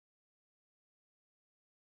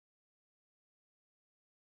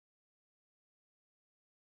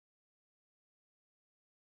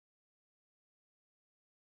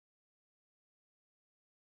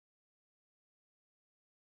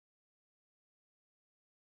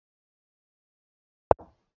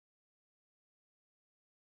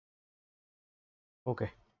Okay.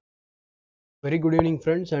 Very good evening,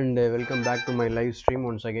 friends, and welcome back to my live stream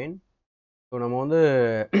once again. So நம்ம வந்து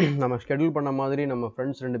நம்ம schedule பண்ண மாதிரி நம்ம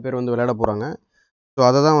ஃப்ரெண்ட்ஸ் 2 பேர் வந்து விளையாட போகிறாங்க. ஸோ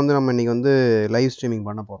அதை தான் வந்து நம்ம இன்றைக்கி வந்து லைவ் ஸ்ட்ரீமிங்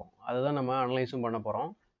பண்ண போகிறோம். அதை தான் நம்ம அனலைஸும் பண்ண போகிறோம்.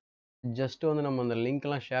 ஜஸ்ட்டு வந்து நம்ம அந்த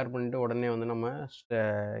லிங்க்லாம் ஷேர் பண்ணிவிட்டு உடனே வந்து நம்ம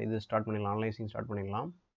இது ஸ்டார்ட் பண்ணிடலாம், அனலைசிங் ஸ்டார்ட்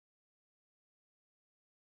பண்ணிடலாம்.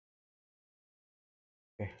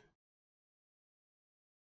 ஓகே.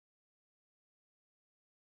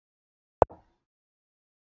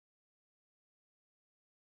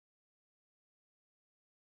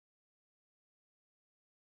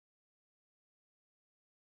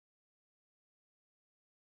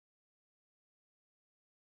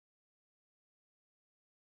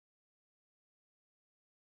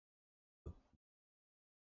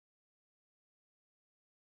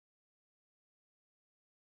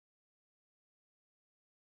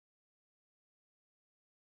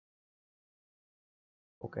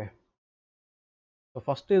 ஓகே. ஸோ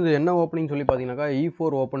ஃபஸ்ட்டு இது என்ன ஓப்பனிங் சொல்லி பார்த்தீங்கன்னாக்கா E4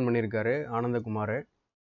 ஓப்பன் பண்ணியிருக்காரு ஆனந்தகுமார்.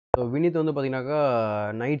 ஸோ வினித் வந்து பார்த்தீங்கன்னாக்கா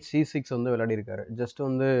நைட் C6 வந்து விளையாடிருக்காரு. ஜஸ்ட்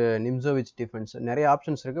வந்து நிம்சோவிச் டிஃபென்ஸ் நிறைய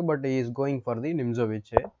ஆப்ஷன்ஸ் இருக்குது, but is going for the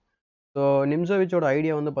நிம்சோவிச். So நிம்சோவிச்சோட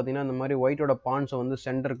idea வந்து பார்த்தீங்கன்னா இந்த மாதிரி ஒயிட்டோட பான்ஸை வந்து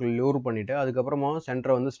சென்டருக்கு லூர் பண்ணிவிட்டு அதுக்கப்புறமா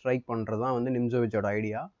சென்டரை வந்து ஸ்ட்ரைக் பண்ணுறது தான் வந்து நிம்சோவிச்சோட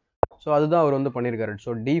ஐடியா. ஸோ அதுதான் அவர் வந்து பண்ணியிருக்காரு.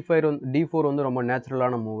 ஸோ D4 வந்து ரொம்ப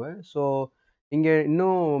நேச்சுரலான மூவு. ஸோ இங்கே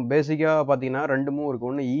இன்னும் பேசிக்காக பார்த்தீங்கன்னா 2 மூவ் இருக்குது.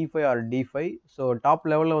 ஒன்று E5 R D5. So top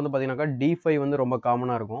லெவலில் வந்து பார்த்தீங்கன்னாக்கா D5 வந்து ரொம்ப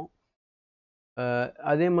காமனாக இருக்கும்.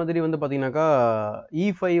 அதே மாதிரி வந்து பார்த்தீங்கன்னாக்கா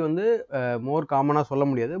E5 வந்து மோர் காமனாக சொல்ல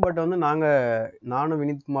முடியாது. பட் வந்து நானும்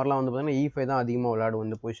வினித்குமார்லாம் வந்து பார்த்தீங்கன்னா E5 தான் அதிகமாக விளையாடுவோம்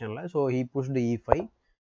இந்த பொசிஷனில். So he pushed E5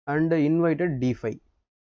 and invited D5.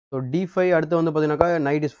 So D5 அடுத்து வந்து பார்த்தீங்கன்னாக்கா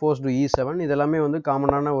night is force to E7. இதெல்லாமே வந்து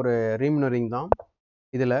காமனான ஒரு ரீமினரிங் தான்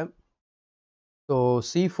இதில். So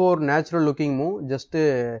C4 natural looking move. Just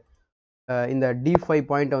இந்த D5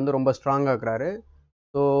 பாயிண்ட்டை வந்து ரொம்ப ஸ்ட்ராங்காக இருக்கிறாரு.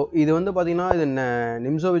 ஸோ இது வந்து பார்த்தீங்கன்னா இது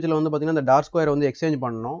நிம்சோவிச்சில் வந்து பார்த்தீங்கன்னா இந்த டார்க் ஸ்கொயரை வந்து எக்ஸ்சேஞ்ச்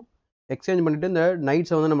பண்ணணும். எக்ஸ்சேஞ்ச் பண்ணிவிட்டு இந்த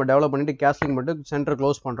நைட்ஸை வந்து நம்ம டெவலப் பண்ணிவிட்டு கேஸ்லிங் பண்ணிட்டு சென்டர்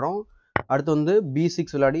க்ளோஸ் பண்ணுறோம். அடுத்து வந்து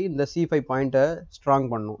B6 விளையாடி இந்த C5 பாயிண்ட்டை ஸ்ட்ராங்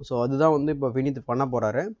பண்ணணும். ஸோ அதுதான் வந்து இப்போ வினித் பண்ண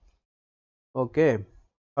போகிறாரு. Okay,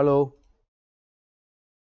 hello.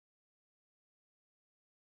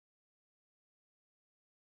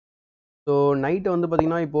 ஸோ நைட்டை வந்து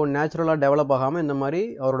பார்த்தீங்கன்னா இப்போது நேச்சுரலாக டெவலப் ஆகாமல் இந்த மாதிரி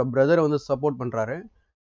அவரோட பிரதரை வந்து சப்போர்ட் பண்ணுறாரு.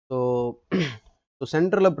 ஸோ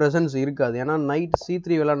சென்டரில் ப்ரெசன்ஸ் இருக்காது. ஏன்னா நைட்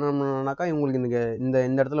C3 விளையாடணும்னாக்கா இவங்களுக்கு இந்த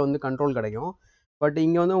இடத்துல வந்து கண்ட்ரோல் கிடைக்கும். பட்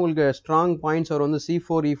இங்கே வந்து உங்களுக்கு ஸ்ட்ராங் பாயிண்ட்ஸ் அவர் வந்து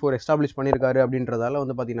C4 E4 எஸ்டாப்ளிஷ் பண்ணியிருக்காரு அப்படின்றதால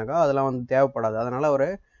வந்து பார்த்தீங்கன்னாக்கா அதெல்லாம் வந்து தேவைப்படாது. அதனால் அவர்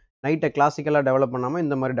நைட்டை கிளாசிக்கலாக டெவலப் பண்ணாமல்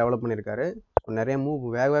இந்த மாதிரி டெவலப் பண்ணியிருக்காரு. ஸோ நிறைய மூவ்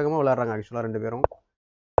வேகமாக விளையாடுறாங்க ஆக்சுவலாக 2 பேரும்.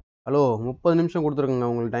 ஹலோ, 30 நிமிஷம் கொடுத்துருக்குங்க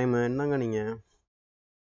உங்களுக்கு டைமு. என்னங்க நீங்கள்?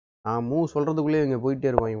 நான் மூவ் சொல்கிறதுக்குள்ளேயே இங்கே போயிட்டே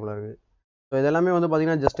இருப்பாங்க இவ்வளோ இருக்குது. ஸோ இதெல்லாமே வந்து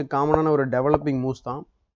பார்த்தீங்கன்னா ஜஸ்ட் காமனான ஒரு டெவலப்பிங் மூவ்ஸ் தான்.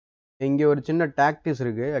 இங்கே ஒரு சின்ன டாக்டிக்ஸ்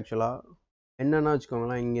இருக்குது ஆக்சுவலாக. என்னென்னா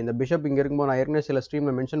வச்சுக்கோங்களேன், இங்கே இந்த பிஷப் இங்கே இருக்கும்போது நான் ஏற்கனவே சில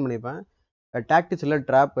ஸ்ட்ரீமில் மென்ஷன் பண்ணியிருப்பேன். டாக்டிக்ஸ் இல்லை,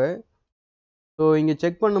 ட்ராப்பு. ஸோ இங்கே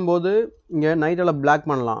செக் பண்ணும்போது இங்கே நைட்டால் பிளாக்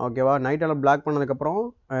பண்ணலாம். ஓகேவா? நைட்டால் பிளாக் பண்ணதுக்கப்புறம்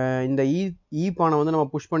இந்த பானை வந்து நம்ம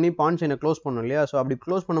புஷ் பண்ணி பான் செயினை க்ளோஸ் பண்ணோம் இல்லையா? ஸோ அப்படி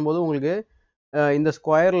க்ளோஸ் பண்ணும்போது உங்களுக்கு இந்த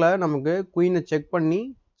ஸ்கொயரில் நமக்கு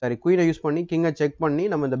குயினை யூஸ் பண்ணி கிங்கை செக் பண்ணி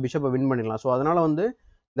நம்ம இந்த பிஷப்பை வின் பண்ணிடலாம். ஸோ அதனால் வந்து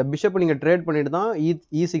இந்த பிஷப்பை நீங்கள் ட்ரேட் பண்ணிட்டு தான்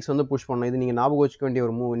E6 வந்து புஷ் பண்ணணும். இது நீங்கள் ஞாபகம் வச்சுக்க வேண்டிய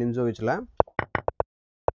ஒரு மூவ் நிம்சோவிச்சில்.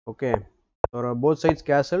 ஓகே, ஒரு போத் சைட்ஸ்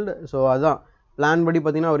கேசல்டு. ஸோ அதுதான் பிளான் படி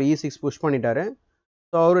பார்த்தீங்கன்னா அவர் E6 புஷ் பண்ணிட்டாரு.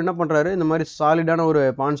 ஸோ அவர் என்ன பண்ணுறாரு, இந்த மாதிரி சாலிடான ஒரு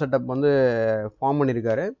பான் செட்டப் வந்து ஃபார்ம்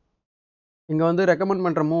பண்ணியிருக்காரு. இங்கே வந்து ரெக்கமெண்ட்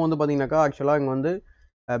பண்ணுற மூவ் வந்து பார்த்தீங்கன்னாக்கா ஆக்சுவலாக இங்கே வந்து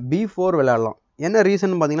B4 விளையாடலாம். என்ன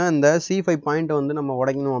ரீசன் பார்த்தீங்கன்னா இந்த C5 பாயிண்ட்டை வந்து நம்ம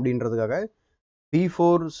உடைக்கணும் அப்படின்றதுக்காக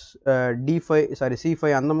B4 C5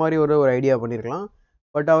 அந்த மாதிரி ஒரு ஐடியா பண்ணியிருக்கலாம்.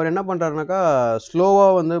 பட் அவர் என்ன பண்ணுறாருனாக்கா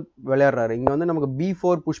ஸ்லோவாக வந்து விளையாடுறாரு. இங்கே வந்து நமக்கு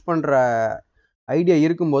B4 புஷ் பண்ணுற ஐடியா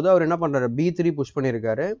இருக்கும்போது அவர் என்ன பண்ணுறாரு, B3 புஷ்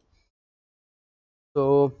பண்ணியிருக்காரு. ஸோ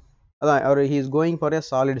அதான் அவர் he is going for a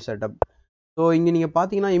solid setup. So இங்கே நீங்கள்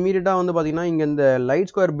பார்த்தீங்கன்னா இமீடியட்டாக வந்து பார்த்தீங்கன்னா இங்கே இந்த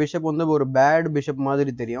லைட் ஸ்கொயர் பிஷப் வந்து ஒரு பேட் பிஷப்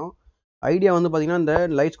மாதிரி தெரியும். ஐடியா வந்து பார்த்தீங்கன்னா இந்த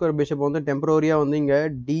லைட் ஸ்கொயர் பிஷப் வந்து டெம்பரரியாக வந்து இங்கே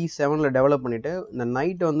D7 டெவலப் பண்ணிவிட்டு இந்த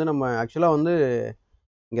நைட்டை வந்து நம்ம ஆக்சுவலாக வந்து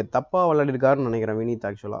இங்கே தப்பாக விளையாடிருக்காருன்னு நினைக்கிறேன் வினித்.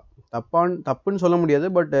 ஆக்சுவலாக தப்புன்னு சொல்ல முடியாது.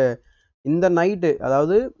 பட் இந்த நைட்டு,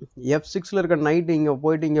 அதாவது F6 இருக்க நைட்டு இங்கே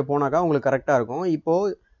போயிட்டு இங்கே போனாக்கா உங்களுக்கு கரெக்டாக இருக்கும்.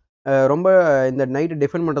 இப்போது ரொம்ப இந்த நைட்டை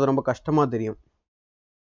டிஃபெண்ட் பண்ணுறது ரொம்ப கஷ்டமாக தெரியும்.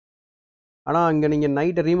 ஆனால் இங்கே நீங்கள்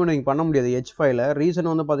நைட்டை ரீமூவிங் பண்ண முடியாது H5.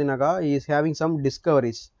 ரீசன் வந்து பார்த்தீங்கன்னாக்கா is having some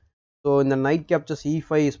discoveries. So இந்த night captures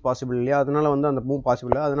E5 is possible இல்லையா? அதனால வந்து அந்த மூவ்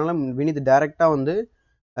பாசிபிள் இல்லை. அதனால வினித் டேரெக்டாக வந்து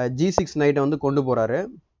G6 நைட்டை வந்து கொண்டு போகிறாரு.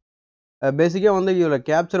 பேசிக்காக வந்து இதில்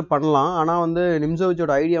கேப்சர் பண்ணலாம். ஆனால் வந்து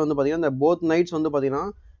நிம்சோவிச்சோட ஐடியா வந்து பார்த்தீங்கன்னா இந்த போத் நைட்ஸ் வந்து பார்த்தீங்கன்னா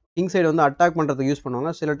கிங் சைடு வந்து அட்டாக் பண்ணுறதுக்கு யூஸ்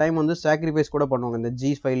பண்ணுவாங்க. சில டைம் வந்து சாக்ரிஃபைஸ் கூட பண்ணுவாங்க. இந்த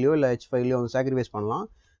G5லையோ இல்லை H5லையோ வந்து சாக்ரிஃபைஸ் பண்ணலாம்.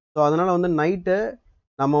 ஸோ அதனால் வந்து நைட்டை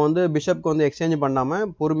நம்ம வந்து பிஷப்க்கு வந்து எக்ஸ்சேஞ்ச் பண்ணாமல்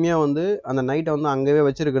பொறுமையாக வந்து அந்த நைட்டை வந்து அங்கேயே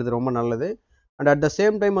வச்சிருக்கிறது ரொம்ப நல்லது. And at the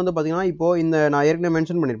same time வந்து பார்த்தீங்கன்னா, இப்போது இந்த நான் ஏற்கனவே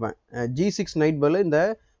மென்ஷன் பண்ணியிருப்பேன், G6 நைட் பதில் இந்த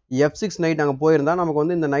F6 நைட் அங்கே போயிருந்தால் நமக்கு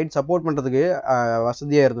வந்து இந்த நைட் சப்போர்ட் பண்ணுறதுக்கு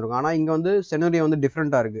வசதியாக இருந்திருக்கும். ஆனால் இங்கே வந்து செனரியோ வந்து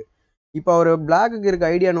டிஃப்ரெண்ட்டாக இருக்குது. இப்போ அவர் பிளாக்குக்கு இருக்க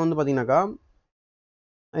ஐடியான்னு வந்து பார்த்தீங்கன்னாக்கா,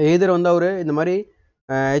 எதிர் வந்து அவர் இந்த மாதிரி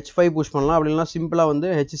H5 புஷ் பண்ணலாம், அப்படி இல்லைனா சிம்பிளாக வந்து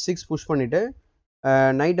H6 புஷ் பண்ணிவிட்டு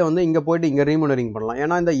நைட்டை வந்து இங்கே போய்ட்டு இங்கே ரீமோனரிங் பண்ணலாம்.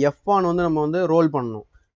 ஏன்னா இந்த F1 வந்து நம்ம வந்து ரோல் பண்ணணும்.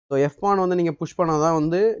 ஸோ F1 வந்து நீங்கள் புஷ் பண்ணால் தான்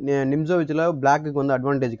வந்து நிம்சோவிச்சில் பிளாக்குக்கு வந்து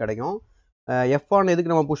அட்வான்டேஜ் கிடைக்கும். F1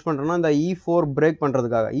 எதுக்கு நம்ம புஷ் பண்ணுறோம்னா, இந்த E4 பிரேக்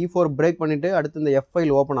பண்ணுறதுக்காக. E4 பிரேக் பண்ணிவிட்டு அடுத்து இந்த F5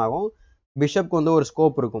 ஓப்பன் ஆகும். பிஷப்க்கு வந்து ஒரு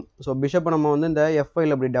ஸ்கோப் இருக்கும். ஸோ பிஷப்பை நம்ம வந்து இந்த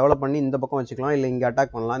F5 அப்படி டெவலப் பண்ணி இந்த பக்கம் வச்சுக்கலாம், இல்லை இங்கே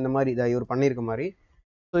அட்டாக் பண்ணலாம். இந்த மாதிரி இதை இவர் பண்ணியிருக்க மாதிரி.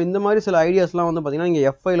 ஸோ இந்த மாதிரி சில ஐடியாஸ்லாம் வந்து பார்த்தீங்கன்னா இங்கே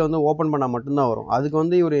F5 வந்து ஓப்பன் பண்ணால் மட்டும்தான் வரும். அதுக்கு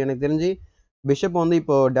வந்து இவர் எனக்கு தெரிஞ்சு பிஷப் வந்து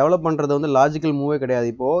இப்போ டெவலப் பண்ணுறது வந்து லாஜிக்கல் மூவே கிடையாது.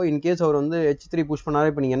 இப்போது இன்கேஸ் அவர் வந்து H3 புஷ் பண்ணாரு,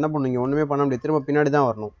 இப்போ நீங்கள் என்ன பண்ணுவீங்க? ஒன்றுமே பண்ண முடியாது. திரும்ப பின்னாடி தான்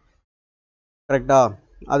வரணும். கரெக்டாக?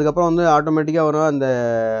 அதுக்கப்புறம் வந்து ஆட்டோமேட்டிக்காக வரும் அந்த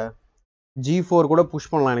G4 கூட புஷ்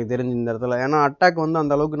பண்ணலாம் எனக்கு தெரிஞ்சு இந்த இடத்துல. ஏன்னா அட்டாக் வந்து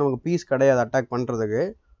அந்த அளவுக்கு நமக்கு பீஸ் கிடையாது அட்டாக் பண்ணுறதுக்கு.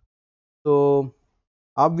 ஸோ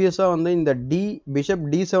ஆப்வியஸாக வந்து இந்த பிஷப்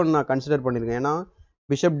D7 நான் கன்சிடர் பண்ணியிருக்கேன். ஏன்னா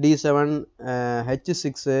bishop D7,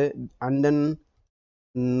 H6 and then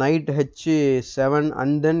night H7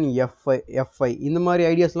 and then F5 இந்த மாதிரி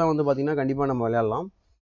ஐடியாஸ்லாம் வந்து பார்த்திங்கன்னா கண்டிப்பாக நம்ம விளையாடலாம்.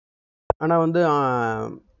 ஆனால் வந்து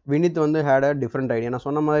வினித் வந்து ஹேட் அ டிஃப்ரெண்ட் ஐடியா. நான்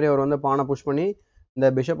சொன்ன மாதிரி அவர் வந்து பானை புஷ் பண்ணி இந்த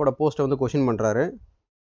பிஷப்போட போஸ்ட்டை வந்து கொஷின் பண்ணுறாரு.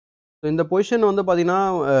 ஸோ இந்த பொசிஷன் வந்து பார்த்திங்கன்னா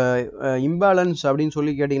இம்பேலன்ஸ் அப்படின்னு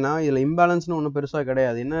சொல்லி கேட்டிங்கன்னா, இதில் இம்பேலன்ஸ்னு ஒன்றும் பெருசாக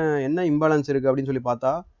கிடையாது. என்ன இம்பேலன்ஸ் இருக்குது அப்படின்னு சொல்லி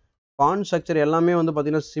பார்த்தா, பான் ஸ்ட்ரக்சர் எல்லாமே வந்து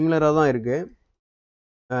பார்த்திங்கன்னா சிமிலராக தான் இருக்குது.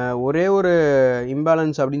 ஒரே ஒரு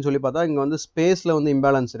இம்பேலன்ஸ் அப்படின்னு சொல்லி பார்த்தா இங்கே வந்து ஸ்பேஸில் வந்து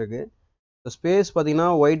இம்பேலன்ஸ் இருக்குது. ஸ்பேஸ் பார்த்திங்கன்னா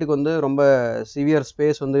ஒயிட்டுக்கு வந்து ரொம்ப சிவியர்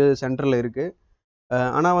ஸ்பேஸ் வந்து சென்டரில் இருக்குது.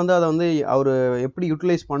 ஆனால் வந்து அதை வந்து அவர் எப்படி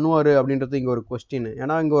யூட்டிலைஸ் பண்ணுவார் அப்படின்றது இங்கே ஒரு கொஸ்டின்.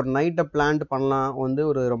 ஏன்னா இங்கே ஒரு நைட்டை பிளான்ட் பண்ணலாம் வந்து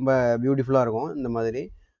ஒரு ரொம்ப பியூட்டிஃபுல்லாக இருக்கும் இந்த மாதிரி.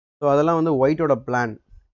 ஸோ அதெல்லாம் வந்து ஒயிட்டோட plan.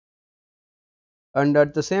 And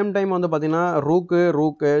at the same time வந்து பார்த்திங்கன்னா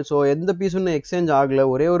ரூக்கு ஸோ எந்த பீஸும் எக்ஸ்சேஞ்ச் ஆகலை.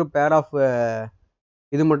 ஒரே ஒரு பேர் ஆஃப்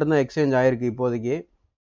இது மட்டும்தான் எக்ஸ்சேஞ்ச் ஆகிருக்கு இப்போதைக்கு.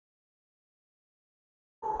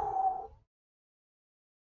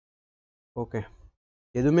 ஓகே,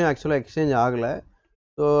 எதுவுமே ஆக்சுவலாக எக்ஸ்சேஞ்ச் ஆகலை.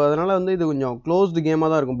 ஸோ அதனால் வந்து இது கொஞ்சம் க்ளோஸ்டு கேமாக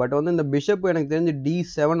தான் இருக்கும். பட் வந்து இந்த பிஷப் எனக்கு தெரிஞ்சு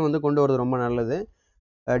D7 வந்து கொண்டு வரது ரொம்ப நல்லது.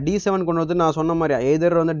 D7 கொண்டு வந்து நான் சொன்ன மாதிரி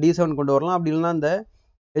எதர் வந்து D7 கொண்டு வரலாம், அப்படி இல்லைனா இந்த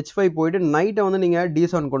H5 போயிட்டு நைட்டை வந்து நீங்கள்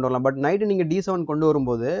D7 கொண்டு வரலாம். பட் நைட்டு நீங்கள் D7 கொண்டு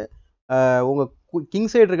வரும்போது உங்கள் கிங்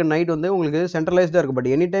சைடு இருக்க நைட் வந்து உங்களுக்கு சென்ட்ரலைஸ்டாக இருக்குது.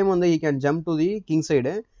 பட் எனி டைம் வந்து you can jump to the king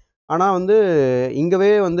side. ஆனால் வந்து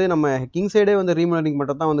இங்கேவே வந்து நம்ம கிங் சைடே வந்து ரீமோனரிங்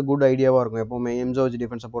பண்ணுறது தான் வந்து குட் ஐடியாவாக இருக்கும் எப்போவுமே எம்ஜோஜி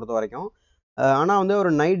டிஃபென்ஸை பொறுத்த வரைக்கும். ஆனால் வந்து ஒரு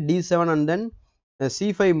night D7 and then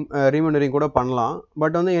C5 ரீமோனரிங் கூட பண்ணலாம்.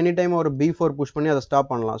 பட் வந்து எனி டைம் ஒரு B4 புஷ் பண்ணி அதை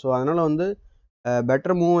ஸ்டாப் பண்ணலாம். ஸோ அதனால் வந்து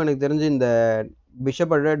பெட்டர் மூவ் எனக்கு தெரிஞ்சு இந்த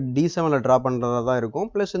பிஷப்பை D7ல ட்ரா பண்ணுறதா தான் இருக்கும்.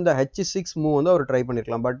 ப்ளஸ் இந்த H6 மூவ் வந்து அவர் ட்ரை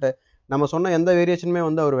பண்ணியிருக்கலாம். பட் நம்ம சொன்ன எந்த வேரியேஷனுமே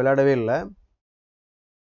வந்து அவர் விளையாடவே இல்லை.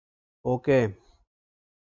 ஓகே,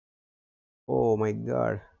 ஓ மை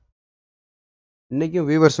காட், இன்றைக்கும்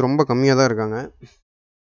வியூவர்ஸ் ரொம்ப கம்மியாக தான் இருக்காங்க.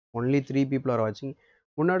 ஒன்லி 3 people ஆர் வாட்சிங்.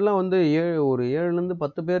 முன்னாடிலாம் வந்து ஒரு 7லேருந்து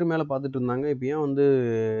 10 பேர் மேலே பார்த்துட்டு இருந்தாங்க. இப்போ ஏன் வந்து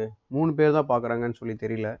 3 பேர் தான் பார்க்குறாங்கன்னு சொல்லி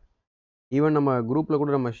தெரியல. ஈவன் நம்ம குரூப்பில்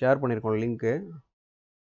கூட நம்ம ஷேர் பண்ணியிருக்கோம் லிங்க்கு.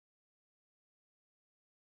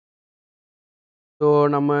 ஸோ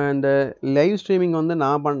நம்ம இந்த லைவ் ஸ்ட்ரீமிங் வந்து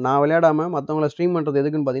நான் விளையாடாமல் மற்றவங்கள ஸ்ட்ரீம் பண்ணுறது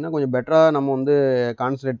எதுக்குன்னு பார்த்தீங்கன்னா, கொஞ்சம் பெட்டராக நம்ம வந்து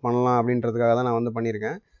கான்சன்ட்ரேட் பண்ணலாம் அப்படின்றதுக்காக தான் நான் வந்து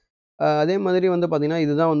பண்ணியிருக்கேன். அதே மாதிரி வந்து பார்த்திங்கன்னா,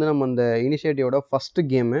 இதுதான் வந்து நம்ம இந்த இனிஷியேட்டிவோட ஃபஸ்ட்டு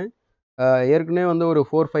கேமு. ஏற்கனவே வந்து ஒரு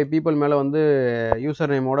 4-5 people மேலே வந்து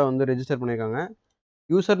யூசர் நேமோட வந்து ரெஜிஸ்டர் பண்ணியிருக்காங்க.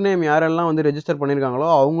 யூசர் நேம் யாரெல்லாம் வந்து ரெஜிஸ்டர் பண்ணியிருக்காங்களோ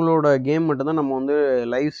அவங்களோட கேம் மட்டும்தான் நம்ம வந்து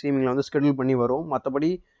லைவ் ஸ்ட்ரீமிங்கில் வந்து ஸ்கெடியூல் பண்ணி வரும். மற்றபடி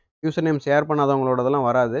யூசர் நேம் ஷேர் பண்ணாதவங்களோடதெல்லாம்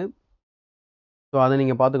வராது. ஸோ அதை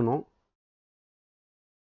நீங்கள் பார்த்துக்கணும்.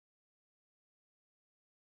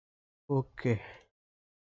 ஓகே,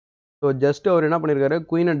 ஸோ ஜஸ்ட் அவர் என்ன பண்ணியிருக்காரு,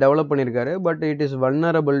 குயினை டெவலப் பண்ணியிருக்காரு. But it is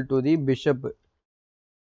vulnerable to the bishop.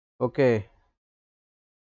 Okay,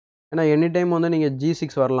 ஏன்னா எனி டைம் வந்து நீங்கள்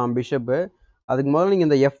G6 வரலாம் பிஷப்பு. அதுக்கு முதல்ல நீங்கள்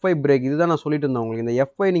இந்த F5 பிரேக், இதுதான் நான் சொல்லிட்டு இருந்தேன் உங்களுக்கு. இந்த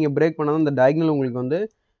F5 நீங்கள் பிரேக் பண்ணால் தான் இந்த டயகனல் உங்களுக்கு வந்து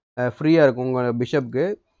ஃப்ரீயாக இருக்கும் உங்கள் பிஷப்புக்கு.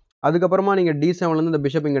 அதுக்கப்புறமா நீங்கள் D7லேருந்து இந்த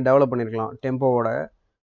பிஷப் இங்கே டெவலப் பண்ணியிருக்கலாம் டெம்போவோட.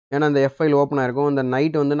 ஏன்னா இந்த F5 ஓப்பன் ஆகிருக்கும். இந்த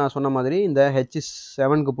நைட் வந்து நான் சொன்ன மாதிரி இந்த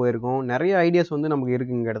H7க்கு போயிருக்கும். நிறைய ஐடியாஸ் வந்து நமக்கு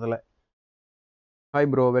இருக்குது இங்கே இடத்துல. Hi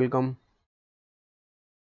bro, welcome.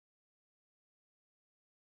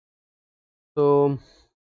 ஸோ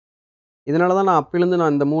இதனால தான் நான் அப்போலேருந்து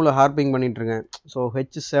நான் இந்த மூவில் ஹார்பிங் பண்ணிகிட்ருக்கேன். So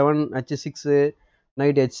H7 H6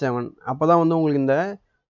 night H7 அப்போ தான் வந்து உங்களுக்கு இந்த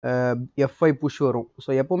F5 புஷ் வரும். ஸோ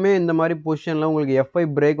எப்போவுமே இந்த மாதிரி பொசிஷனில் உங்களுக்கு F5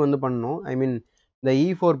 பிரேக் வந்து பண்ணணும். ஐ மீன் இந்த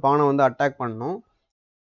E4 பானை வந்து அட்டாக் பண்ணணும்.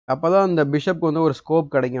 அப்போ தான் இந்த பிஷப்க்கு வந்து ஒரு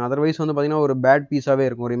ஸ்கோப் கிடைக்கும். அதர்வைஸ் வந்து பார்த்தீங்கன்னா ஒரு பேட் பீஸாகவே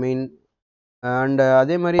இருக்கும் ரிமைன். அண்ட்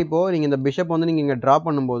அதே மாதிரி இப்போது நீங்கள் இந்த பிஷப் வந்து நீங்கள் இங்கே ட்ரா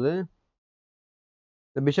பண்ணும்போது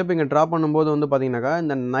வந்து பார்த்தீங்கன்னாக்கா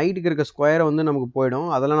இந்த நைட்டுக்கு இருக்க ஸ்கொயரை வந்து நமக்கு போயிடும்.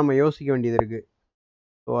 அதெல்லாம் நம்ம யோசிக்க வேண்டியது இருக்குது.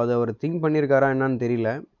 ஸோ அதை அவர் திங்க் பண்ணியிருக்காரா என்னன்னு தெரியல.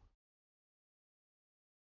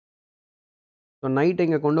 ஸோ நைட்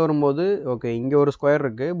இங்கே கொண்டு வரும்போது ஓகே இங்கே ஒரு ஸ்கொயர்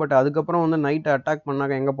இருக்குது. பட் அதுக்கப்புறம் வந்து நைட்டை அட்டாக்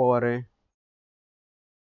பண்ணாக்க எங்கே போவார்?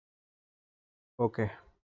 Okay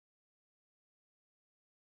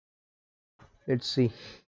let's see.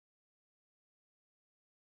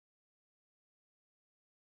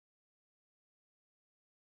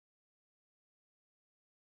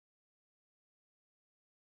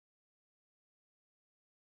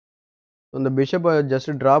 இந்த பிஷப்பை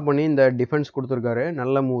ஜஸ்ட் ட்ரா பண்ணி இந்த டிஃபென்ஸ் கொடுத்துருக்காரு.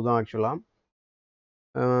 நல்ல மூவ் தான் ஆக்சுவலாக.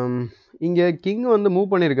 இங்கே கிங் வந்து மூவ்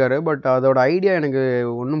பண்ணியிருக்காரு. பட் அதோட ஐடியா எனக்கு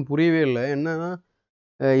ஒன்றும் புரியவே இல்லை. என்னன்னா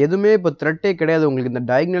எதுவுமே இப்போ த்ரெட்டே கிடையாது. உங்களுக்கு இந்த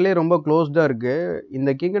டயக்னலே ரொம்ப க்ளோஸ்டாக இருக்குது. இந்த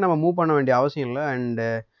கிங்கை நம்ம மூவ் பண்ண வேண்டிய அவசியம் இல்லை. And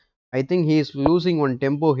I think he is losing one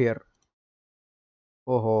tempo here.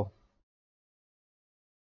 ஓஹோ,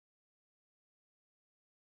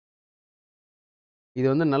 இது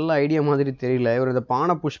வந்து நல்ல ஐடியா மாதிரி தெரியல. இவர் இதை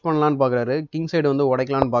பானை புஷ் பண்ணலான்னு பார்க்குறாரு. கிங் சைடு வந்து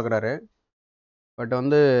உடைக்கலான்னு பார்க்குறாரு. பட்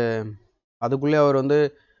வந்து அதுக்குள்ளே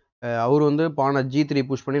அவர் வந்து பானை G3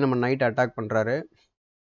 புஷ் பண்ணி நம்ம நைட் அட்டாக் பண்ணுறாரு.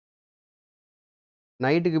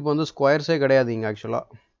 நைட்டுக்கு இப்போ வந்து ஸ்கொயர்ஸே கிடையாது இங்கே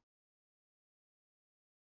ஆக்சுவலாக.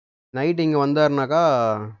 நைட் இங்கே வந்தாருனாக்கா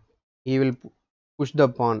he will push the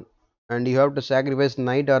pawn and you have to sacrifice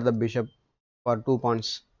knight or the bishop for 2 pawns.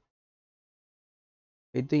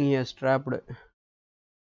 I think he has trapped.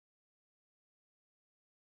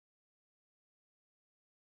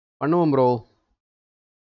 பண்ணுவோம் ப்ரோ,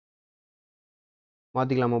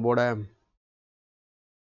 மாற்றிக்கலாமா போர்டை?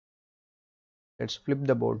 Let's flip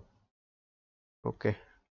the board. Okay,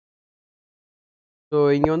 so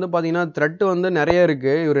இங்கே வந்து பார்த்தீங்கன்னா த்ரெட் வந்து நிறைய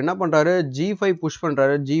இருக்குது. இவர் என்ன பண்ணுறாரு, G5 புஷ்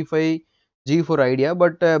பண்ணுறாரு. G5 G4 idea.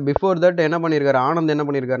 But before that என்ன பண்ணியிருக்காரு, ஆனந்த் என்ன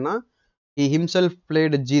பண்ணியிருக்காருன்னா he himself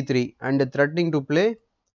played G3 and threatening to play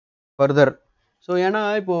further. So ஏன்னா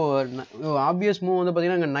இப்போது ஆப்வியஸ் மூவ் வந்து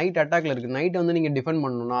பார்த்தீங்கன்னா இங்கே நைட் அட்டாக்ல இருக்குது. நைட் வந்து நீங்கள் டிஃபெண்ட்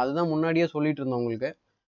பண்ணணும். நான் அதுதான் முன்னாடியே சொல்லிட்டு இருந்தேன் உங்களுக்கு.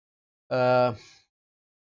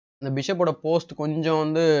 இந்த பிஷப்போட போஸ்ட் கொஞ்சம்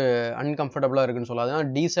வந்து அன்கம்ஃபர்டபுளாக இருக்குன்னு சொல்லலாம். அதனால்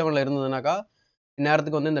D7 இருந்ததுனாக்கா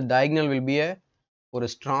இந்நேரத்துக்கு வந்து இந்த டயக்னல் வில் பி ஒரு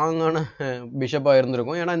ஸ்ட்ராங்கான பிஷப்பாக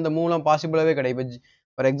இருந்திருக்கும். ஏன்னா இந்த மூவ்லாம் பாசிபிளாகவே கிடையாது.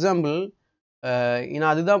 இப்போ ஃபார் எக்ஸாம்பிள்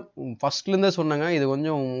நான் அதுதான் ஃபஸ்ட்லேருந்தே சொன்னேங்க. இது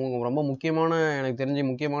கொஞ்சம் ரொம்ப முக்கியமான, எனக்கு தெரிஞ்ச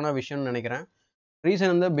முக்கியமான விஷயம்னு நினைக்கிறேன்.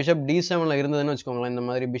 ரீசன் வந்து பிஷப் D7 இருந்ததுன்னு வச்சுக்கோங்களேன். இந்த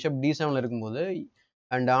மாதிரி பிஷப் D7 இருக்கும்போது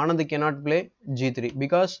and Anand cannot play G3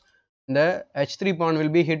 because இந்த H3 pawn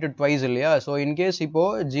will be hit twice இல்லையா. ஸோ இன்கேஸ்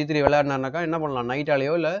இப்போது G3 விளையாடினாருனாக்கா என்ன பண்ணலாம்,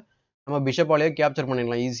 நைட்டாலேயோ இல்லை நம்ம பிஷப்பாலேயோ கேப்சர்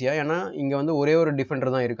பண்ணிடலாம் ஈஸியாக. ஏன்னா இங்கே வந்து ஒரே ஒரு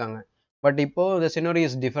டிஃபெண்டர் தான் இருக்காங்க. பட் இப்போது the scenario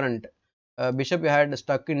is different. Bishop had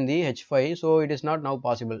stuck in the H5, so it is not now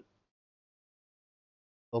possible.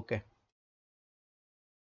 Okay.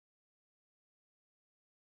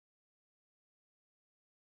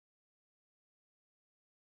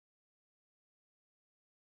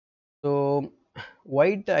 So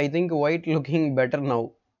white, I think white looking better now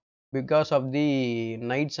because of the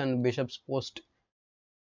knights and bishops post.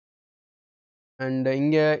 And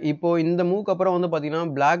இங்கே இப்போது இந்த மூவ்க்கு அப்புறம் வந்து பார்த்தீங்கன்னா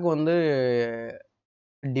black வந்து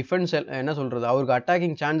defence என்ன சொல்கிறது, அவருக்கு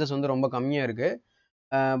அட்டாக்கிங் சான்சஸ் வந்து ரொம்ப கம்மியாக இருக்குது.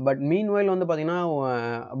 பட் மீன்வைல் வந்து பார்த்தீங்கன்னா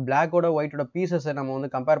பிளாக்கோட ஒயிட்டோட பீசஸை நம்ம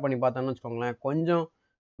வந்து கம்பேர் பண்ணி பார்த்தோம்னு வச்சுக்கோங்களேன், கொஞ்சம்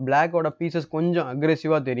பிளாக்கோட பீசஸ் கொஞ்சம்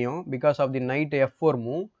அக்ரெசிவாக தெரியும் because of the night F4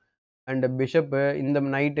 move and bishop. இந்த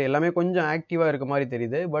நைட்டு எல்லாமே கொஞ்சம் ஆக்டிவாக இருக்க மாதிரி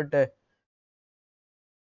தெரியுது. பட்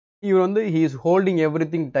இவர் வந்து he is holding every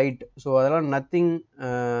thing tight. So அதெல்லாம் நத்திங்,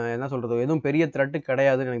 என்ன சொல்கிறது, எதுவும் பெரிய த்ரெட்டு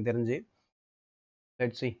கிடையாதுன்னு எனக்கு தெரிஞ்சு.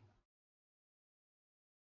 Let's see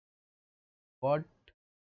what.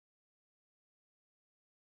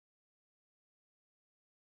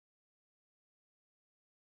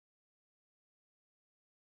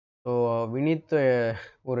 So Vineet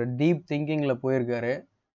ஒரு டீப் திங்கிங்கில் போயிருக்காரு.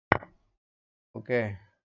 ஓகே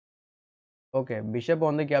ஓகே, பிஷப்பை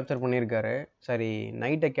வந்து கேப்சர் பண்ணியிருக்காரு. சரி,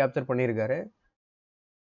 நைட்டை கேப்சர் பண்ணியிருக்காரு.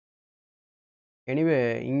 எனிவே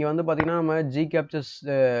இங்கே வந்து பார்த்தீங்கன்னா நம்ம ஜி கேப்சர்ஸ்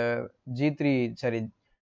G3 சரி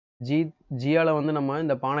ஜியால் வந்து நம்ம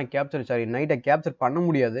இந்த பானை நைட்டை கேப்சர் பண்ண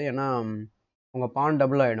முடியாது. ஏன்னா உங்கள் பான்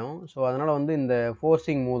டபுள் ஆகிடும். ஸோ அதனால் வந்து இந்த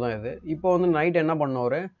ஃபோர்ஸிங் மூவ் தான் இது. இப்போ வந்து நைட் என்ன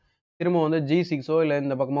பண்ணவர், திரும்ப வந்து G6 இல்லை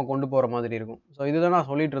இந்த பக்கமாக கொண்டு போகிற மாதிரி இருக்கும். ஸோ இதுதான்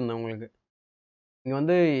நான் சொல்லிட்டு இருந்தேன் உங்களுக்கு. இங்கே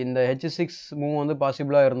வந்து இந்த H6 மூவ் வந்து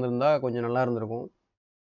பாசிபிளாக இருந்திருந்தால் கொஞ்சம் நல்லா இருந்திருக்கும்.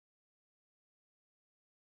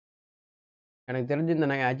 எனக்கு தெரிஞ்சு இந்த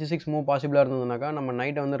h6 மூவ் பாசிபிளாக இருந்ததுனாக்கா நம்ம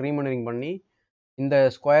நைட்டை வந்து ரீமனரிங் பண்ணி இந்த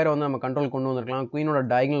ஸ்கொயரை வந்து நம்ம கண்ட்ரோல் கொண்டு வந்திருக்கலாம். குயினோட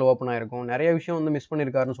டயகனல் ஓப்பன் ஆயிருக்கும். நிறைய விஷயம் வந்து மிஸ்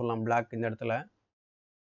பண்ணியிருக்காருன்னு சொல்லலாம் பிளாக் இந்த இடத்துல.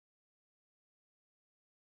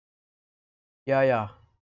 யா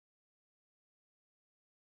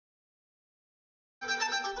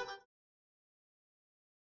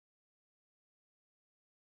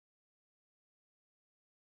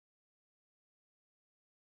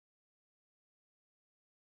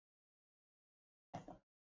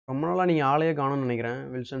ரொம்ப நாளாக நீங்கள் ஆளையே காணும்னு நினைக்கிறேன்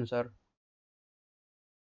வில்சன் சார்.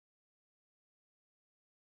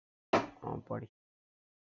 பாடி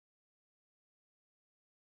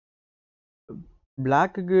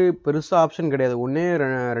பிளாக்குக்கு பெருசாக ஆப்ஷன் கிடையாது.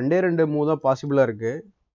 ரெண்டே மூவ் தான் பாசிபிளாக இருக்குது.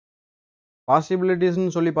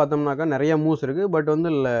 பாசிபிலிட்டிஸ்ன்னு சொல்லி பார்த்தோம்னாக்கா நிறைய மூவ்ஸ் இருக்குது. பட்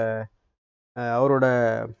வந்து இல்லை அவரோட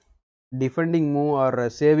defending move R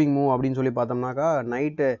saving move அப்படின்னு சொல்லி பார்த்தோம்னாக்கா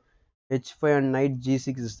night h5 and night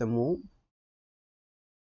g6 is the move.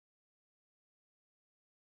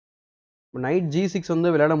 Night g6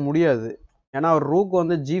 வந்து விளையாட முடியாது. ஏன்னா அவர் ரூக்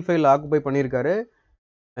வந்து g5ல ஆக்குபை பண்ணியிருக்காரு.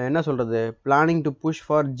 என்ன சொல்கிறது, planning to push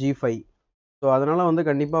for g5. So அதனால் வந்து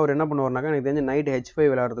கண்டிப்பாக அவர் என்ன பண்ணுவார்னாக்கா எனக்கு தெரிஞ்சு நைட் h5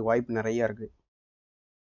 விளையாடுறதுக்கு வாய்ப்பு நிறையா இருக்குது.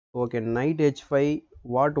 Okay, night h5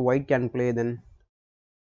 what white can play then.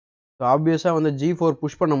 So ஆப்வியஸாக வந்து g4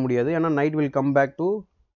 புஷ் பண்ண முடியாது. ஏன்னா night will come back to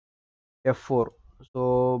f4. So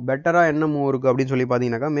பெட்டராக என்ன மூவ் இருக்குது அப்படின்னு சொல்லி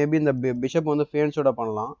பார்த்தீங்கன்னாக்கா மேபி இந்த பிஷப் வந்து ஃபேன்ஸோட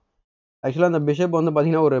பண்ணலாம். ஆக்சுவலாக அந்த பிஷப் வந்து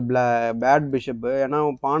பார்த்தீங்கன்னா ஒரு பேட் பிஷப்பு. ஏன்னா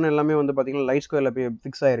பான் எல்லாமே வந்து பார்த்தீங்கன்னா லைட் ஸ்கொயரில்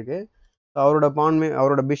ஃபிக்ஸ் ஆகிருக்கு. ஸோ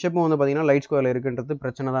அவரோட பிஷப்பும் வந்து பார்த்தீங்கன்னா லைட் ஸ்கொயரில் இருக்குன்றது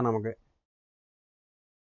பிரச்சனை தான் நமக்கு.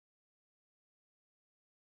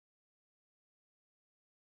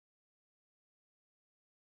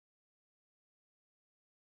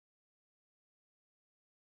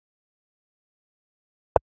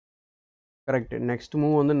 கரெக்ட். நெக்ஸ்ட்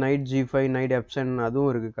மூவ் வந்து நைட் g5 நைட் f7 அதுவும்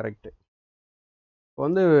இருக்குது. கரெக்ட். இப்போ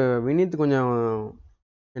வந்து வினீத் கொஞ்சம்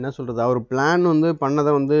என்ன சொல்கிறது, அவர் பிளான் வந்து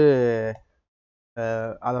பண்ணதை வந்து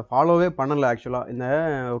அதை ஃபாலோவே பண்ணலை. ஆக்சுவலாக இந்த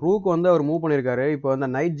ரூக்கு வந்து அவர் மூவ் பண்ணியிருக்காரு. இப்போ வந்து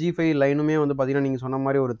நைட் g5 லைனுமே வந்து பார்த்தீங்கன்னா நீங்கள் சொன்ன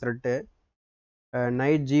மாதிரி ஒரு thread.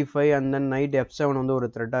 Night g5 and then night f7 வந்து ஒரு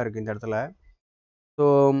த்ரெட்டாக இருக்குது இந்த இடத்துல. ஸோ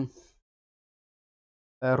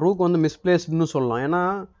ரூக் வந்து மிஸ்பிளேஸ்டுன்னு சொல்லலாம். ஏன்னா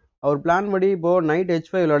அவர் பிளான் படி இப்போது நைட்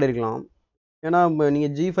h5 விளையாடிருக்கலாம். ஏன்னா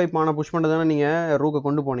நீங்கள் g5 பானை புஷ் பண்ணுறதுனா நீங்கள் ரூக்கை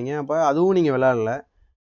கொண்டு போனீங்க. அப்போ அதுவும் நீங்கள் விளையாடல.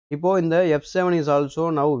 இப்போது இந்த f7 is also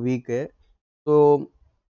now week. So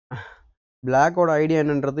பிளாக்கோட idea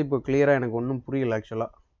என்னன்றது இப்போ கிளியராக எனக்கு ஒன்றும் புரியல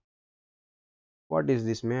ஆக்சுவலாக. What is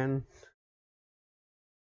this man.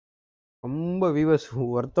 ரொம்ப வியூவர்ஸ்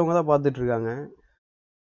ஒருத்தவங்க தான் பார்த்துட்ருக்காங்க.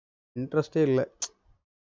 இன்ட்ரெஸ்டே இல்லை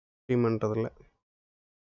ஸ்ட்ரீம் பண்ணுறதில்ல.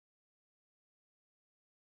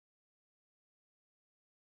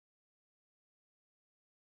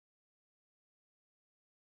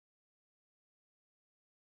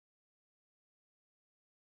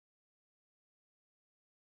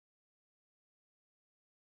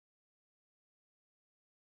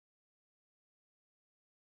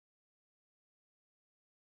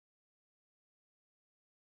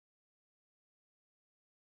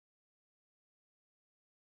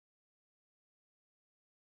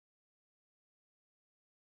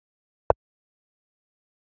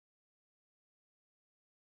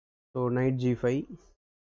 So night g5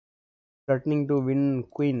 threatening to win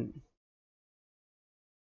queen.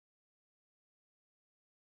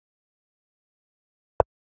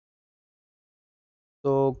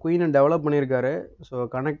 So குயினை develop பண்ணியிருக்காரு. ஸோ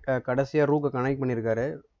கடைசியாக ரூக்கை கனெக்ட் பண்ணியிருக்காரு.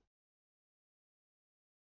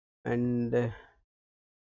 அண்டு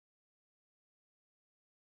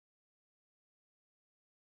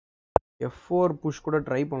f4 புஷ் கூட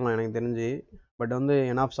ட்ரை பண்ணலாம் எனக்கு தெரிஞ்சு. பட் வந்து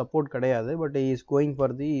எனாஃப் சப்போர்ட் கிடையாது. But is going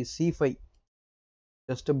for the c5,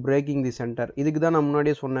 just braking the centre. இதுக்கு தான் நான்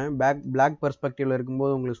முன்னாடியே சொன்னேன், பிளாக் பெர்ஸ்பெக்டிவில்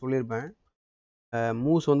இருக்கும்போது உங்களுக்கு சொல்லியிருப்பேன்.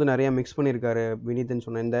 மூவ்ஸ் வந்து நிறையா மிக்ஸ் பண்ணியிருக்காரு வினீத்னு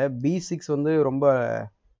சொன்னேன். இந்த b6 வந்து ரொம்ப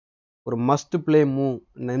ஒரு மஸ்ட் பிளே மூவ்.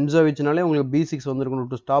 நெம்சோவிச்னாலே உங்களுக்கு b6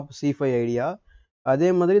 வந்துருக்கணும் to stop c5 idea.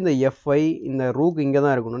 அதே மாதிரி இந்த f5 இந்த ரூக் இங்கே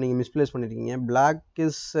தான் இருக்கணும். நீங்கள் மிஸ்பிளேஸ் பண்ணியிருக்கீங்க. பிளாக்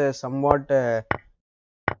இஸ் சம்வாட்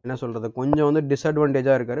என்ன சொல்கிறது, கொஞ்சம் வந்து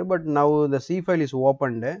டிஸ்அட்வான்டேஜாக இருக்காரு. But now the c5 is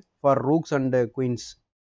opened for ரூக்ஸ் and queens.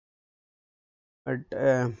 But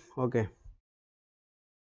okay,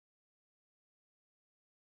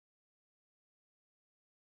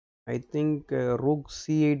 I think rook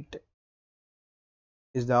c8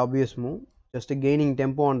 is the obvious move, just gaining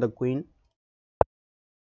tempo on the queen.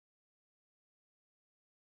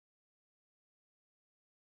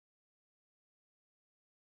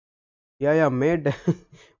 Yeah mat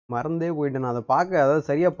மறந்தே போயிட்டேன் நான் அதை பார்க்க. அதாவது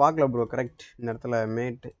சரியாக பார்க்கல ப்ரோ. கரெக்ட், இந்த இடத்துல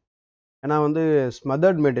மேட். ஏன்னா வந்து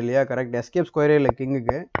ஸ்மதர்ட் மேட் இல்லையா. கரெக்ட், எஸ்கேப் ஸ்கொயரே இல்லை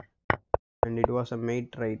கிங்குக்கு. and it was a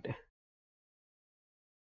mate right.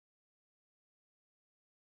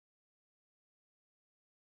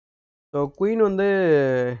 So queen வந்து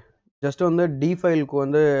ஜஸ்ட் வந்து டி ஃபைலுக்கு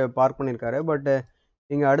வந்து பார்க் பண்ணியிருக்காரு. பட்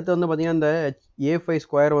இங்கே அடுத்து வந்து பார்த்தீங்கன்னா இந்த A5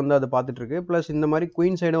 ஸ்கொயர் வந்து அது பார்த்துட்ருக்கு. ப்ளஸ் இந்த மாதிரி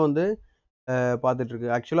குயின் சைடும் வந்து பார்த்துட்ருக்கு.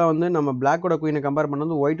 ஆக்சுவலாக வந்து நம்ம பிளாக்கோட குயினை கம்பேர்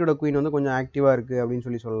பண்ணும்போது ஒயிட்டோட குயின் வந்து கொஞ்சம் ஆக்டிவாக இருக்குது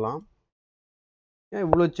அப்படின்னு சொல்லலாம். ஏன்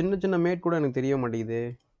இவ்வளோ சின்ன சின்ன மேட் கூட எனக்கு தெரிய மாட்டேங்குது.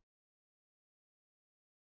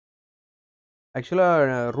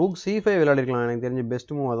 ஆக்சுவலாக ரூக் C5 விளையாடிருக்கலாம், எனக்கு தெரிஞ்ச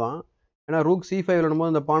பெஸ்ட் மூவ் தான். ஏன்னா ரூக் C5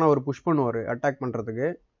 விளையாடும்போது அந்த பானை அவர் புஷ் பண்ணுவார் அட்டாக் பண்ணுறதுக்கு.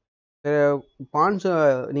 பான்ஸை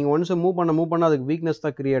நீங்கள் ஒன்ஸ் மூவ் பண்ண அதுக்கு வீக்னஸ்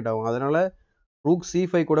தான் கிரியேட் ஆகும். அதனால் ரூக்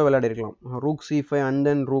C5 கூட விளையாடிருக்கலாம். Rook C5 and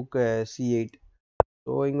then rook C8.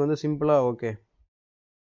 So இங்கே வந்து சிம்பிளாக ஓகே.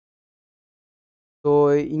 ஸோ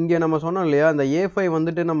இங்கே நம்ம சொன்னோம் இல்லையா, இந்த A5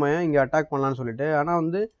 வந்துட்டு நம்ம இங்கே அட்டாக் பண்ணலான்னு சொல்லிட்டு. ஆனால்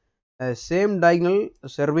வந்து same diagonal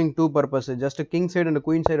serving two purpose. Just king side and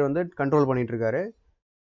queen side வந்து கண்ட்ரோல் பண்ணிட்டு இருக்காரு.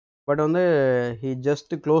 பட் வந்து he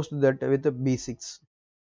just closed that with B6.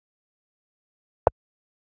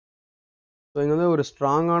 So இங்கே வந்து ஒரு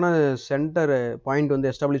ஸ்ட்ராங்கான சென்டர் பாயிண்ட் வந்து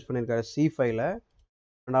எஸ்டாப்ளிஷ் பண்ணியிருக்காரு C5ல.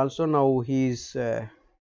 அண்ட் ஆல்சோ நவ் ஹீஸ்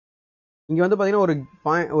இங்கே வந்து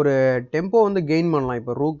பார்த்தீங்கன்னா ஒரு டெம்போ வந்து கெயின் பண்ணலாம்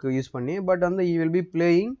இப்போ ரூக் யூஸ் பண்ணி. பட் வந்து he will be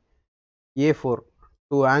playing A4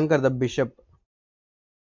 to anchor the bishop.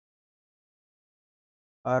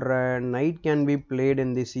 Or knight can be played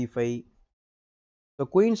in the C5. So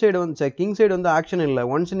queen side வந்து கிங் சைடு வந்து ஆக்ஷன் இல்லை.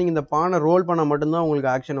 ஒன்ஸ் நீங்கள் இந்த பானை ரோல் பண்ணால் மட்டும்தான்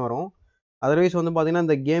உங்களுக்கு ஆக்ஷன் வரும். அதர்வைஸ் வந்து பார்த்தீங்கன்னா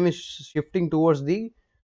இந்த game is shifting towards the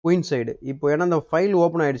queen side. இப்போ ஏன்னா இந்த ஃபைல்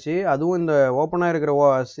ஓப்பன் ஆகிடுச்சு. அதுவும் இந்த ஓப்பனாக இருக்கிற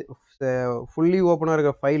ஃபுல்லி ஓப்பனாக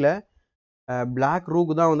இருக்கிற ஃபைலை பிளாக்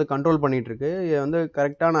ரூக் தான் வந்து கண்ட்ரோல் பண்ணிகிட்ருக்கு. இது வந்து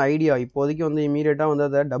கரெக்டான ஐடியா. இப்போதைக்கு வந்து இமீடியட்டாக வந்து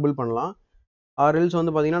அதை டபுள் பண்ணலாம். ஆர் எல்ஸ்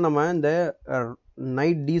வந்து பார்த்தீங்கன்னா நம்ம இந்த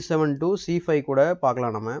நைட் D7 to C5 கூட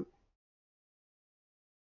பார்க்கலாம் நம்ம.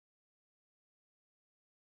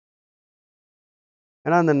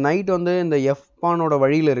 ஏன்னா அந்த நைட் வந்து இந்த எஃப் பானோட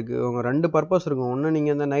வழியில் இருக்குது. உங்கள் ரெண்டு பர்பஸ் இருக்கும். ஒன்று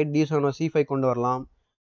நீங்கள் இந்த நைட் D7 C5 கொண்டு வரலாம்.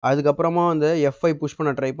 அதுக்கப்புறமா வந்து F5 புஷ்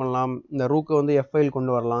பண்ண ட்ரை பண்ணலாம். இந்த ரூக்கை வந்து F5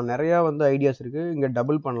 கொண்டு வரலாம். நிறையா வந்து ஐடியாஸ் இருக்குது. இங்கே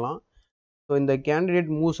டபுள் பண்ணலாம். ஸோ இந்த கேண்டிடேட்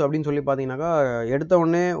மூவ்ஸ் அப்படின்னு சொல்லி பார்த்தீங்கன்னாக்கா எடுத்த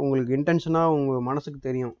உடனே உங்களுக்கு இன்டென்ஷனாக உங்கள் மனசுக்கு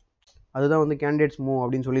தெரியும். அதுதான் வந்து கேண்டிடேட்ஸ் மூவ்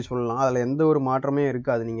அப்படின்னு சொல்லலாம். அதில் எந்த ஒரு மாற்றமே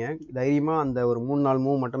இருக்காது. நீங்கள் தைரியமாக அந்த ஒரு 3-4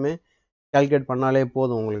 மூவ் மட்டுமே கால்குலேட் பண்ணாலே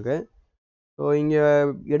போதும் உங்களுக்கு. ஸோ இங்கே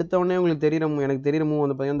எடுத்தவொடனே உங்களுக்கு எனக்கு தெரிகிற மூவ்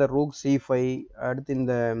வந்து பார்த்தீங்கன்னா இந்த ரூக் C5, அடுத்து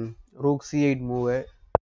இந்த ரூக் C8 மூவு.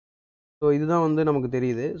 ஸோ இதுதான் வந்து நமக்கு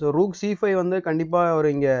தெரியுது. ஸோ ரூக் C5 வந்து கண்டிப்பாக அவர்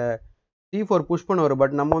இங்கே C4 புஷ் பண்ணுவார்.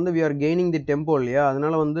 பட் நம்ம வந்து we are gaining the tempo இல்லையா,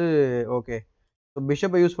 அதனால வந்து ஓகே. ஸோ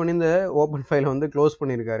பிஷப்பை யூஸ் பண்ணி இந்த ஓப்பன் ஃபைலை வந்து க்ளோஸ்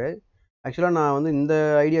பண்ணியிருக்காரு. ஆக்சுவலாக நான் வந்து இந்த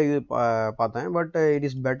ஐடியா இது பார்த்தேன். But it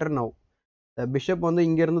is better now. Bishop வந்து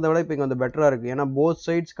இங்கே இருந்ததை விட இப்போ இங்கே வந்து பெட்டராக இருக்குது. ஏன்னா போத்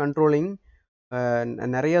சைட்ஸ் கண்ட்ரோலிங்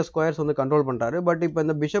நிறைய ஸ்கொயர்ஸ் வந்து கண்ட்ரோல் பண்ணுறாரு. பட் இப்போ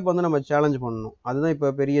இந்த பிஷப் வந்து நம்ம சேலஞ்ச் பண்ணணும். அதுதான் இப்போ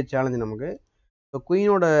பெரிய சேலஞ்ச் நமக்கு. ஸோ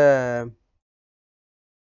குயினோட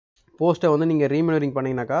போஸ்ட்டை வந்து நீங்கள் ரீமனரிங்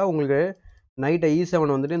பண்ணிங்கனாக்கா உங்களுக்கு நைட்டை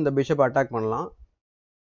E7 வந்துட்டு இந்த பிஷப் அட்டாக் பண்ணலாம்.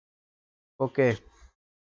 ஓகே.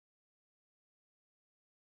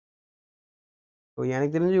 ஸோ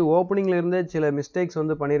எனக்கு தெரிஞ்சு ஓப்பனிங்கில் இருந்தே சில மிஸ்டேக்ஸ்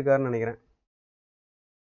வந்து பண்ணியிருக்காருன்னு நினைக்கிறேன்.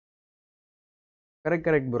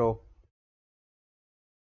 Correct bro.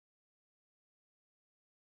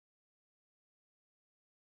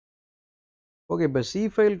 ஓகே, இப்போ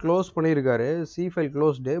C5 க்ளோஸ் பண்ணியிருக்காரு. C5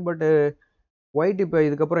 closed. பட்டு ஒயிட் இப்போ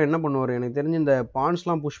இதுக்கப்புறம் என்ன பண்ணுவார்? எனக்கு தெரிஞ்சு இந்த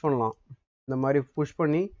பான்ஸ்லாம் புஷ் பண்ணலாம். இந்த மாதிரி புஷ்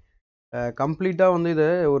பண்ணி கம்ப்ளீட்டாக வந்து இதை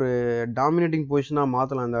ஒரு டாமினேட்டிங் பொசிஷனாக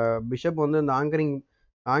மாற்றலாம். இந்த பிஷப் வந்து இந்த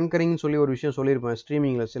ஆங்கரிங் சொல்லி ஒரு விஷயம் சொல்லியிருப்பேன்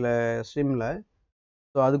ஸ்ட்ரீமிங்கில், சில ஸ்ட்ரீமில்.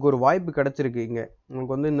 ஸோ அதுக்கு ஒரு வாய்ப்பு கிடச்சிருக்கு. இங்கே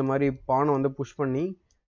உங்களுக்கு வந்து இந்த மாதிரி பானை வந்து புஷ் பண்ணி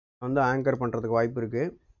வந்து ஆங்கர் பண்ணுறதுக்கு வாய்ப்பு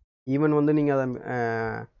இருக்குது. ஈவன் வந்து நீங்கள் அதை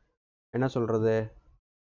என்ன சொல்கிறது,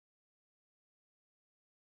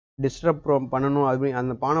 டிஸ்டர்ப் பண்ணணும் அப்படி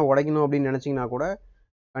அந்த பானை உடைக்கணும் அப்படின்னு நினச்சிங்கன்னா கூட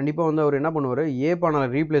கண்டிப்பாக வந்து அவர் என்ன பண்ணுவார், பானை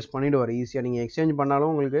ரீப்ளேஸ் பண்ணிவிடுவார் ஈஸியாக. நீங்கள் எக்ஸ்சேஞ்ச்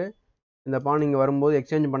பண்ணாலும் உங்களுக்கு இந்த பான் இங்கே வரும்போது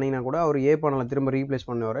எக்ஸ்சேஞ்ச் பண்ணிங்கன்னா கூட அவர் பானில் திரும்ப ரீப்ளேஸ்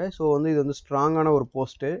பண்ணுவார். ஸோ வந்து இது வந்து ஸ்ட்ராங்கான ஒரு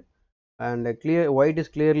post. And white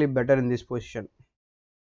is clearly better in this position.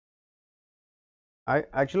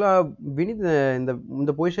 ஆக்சுவலாக வினித் இந்த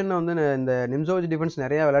இந்த பொசிஷனில் வந்து இந்த நிம்சோவிச் டிஃபென்ஸ்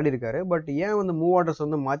நிறையா விளையாடிருக்காரு. பட் ஏன் வந்து மூவ் ஆர்டர்ஸ்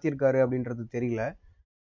வந்து மாற்றிருக்காரு அப்படின்றது தெரியல.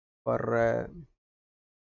 For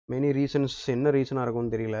many reasons. என்ன ரீசனாக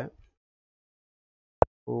இருக்கும்னு தெரியல.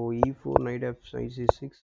 ஓ E4 knight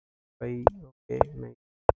F6 5 okay knight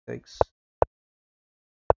 6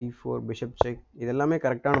 E4 bishop check, இதெல்லாமே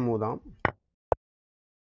கரெக்டான மூவ் தான்.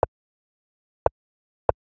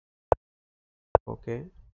 ஓகே,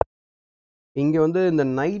 இங்கே வந்து இந்த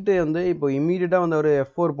நைட்டு வந்து இப்போ இம்மீடியட்டாக வந்து அவர்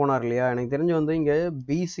F4 போனார் இல்லையா, எனக்கு தெரிஞ்சு வந்து இங்கே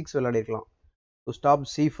B6 விளையாடிருக்கலாம். To stop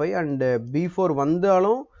c5 and b4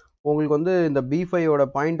 வந்தாலும் உங்களுக்கு வந்து இந்த b5 ஓட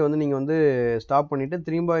பாயிண்ட் வந்து நீங்கள் வந்து ஸ்டாப் பண்ணிவிட்டு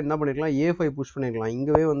திரும்ப என்ன பண்ணிருக்கலாம் a5 புஷ் பண்ணிருக்கலாம்.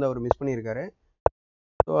 இங்கவே வந்து அவர் மிஸ் பண்ணியிருக்காரு.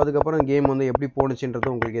 ஸோ அதுக்கப்புறம் கேம் வந்து எப்படி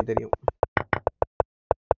போணுச்சுன்றது உங்களுக்கே தெரியும்.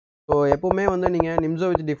 ஸோ எப்போவுமே வந்து நீங்கள்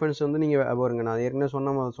நிம்சோவிச் டிஃபென்ஸ் வந்து நீங்கள் பாருங்க, நான் ஏற்கனவே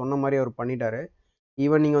சொன்ன மாதிரி அவர் பண்ணிட்டாரு.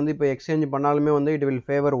 ஈவன் நீங்கள் வந்து இப்போ எக்ஸ்சேஞ்ச் பண்ணாலுமே வந்து இட் வில்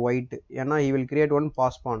ஃபேவர் ஒயிட், ஏன்னா he will create one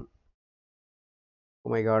pass pawn.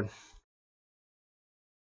 Oh my god.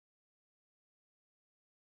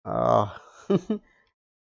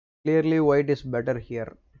 Clearly white is better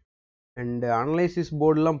here. And analysis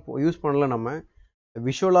போர்டெலாம் use பண்ணல, நம்ம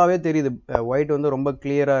விஷுவலாகவே தெரியுது ஒயிட் வந்து ரொம்ப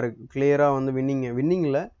கிளியராக வந்து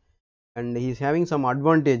வின்னிங்கில் and he is having some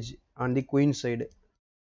advantage on the queen side.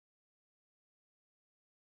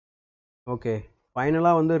 Okay,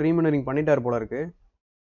 ஃபைனலாக வந்து ரீமினரிங் பண்ணிட்டார் போல இருக்கு.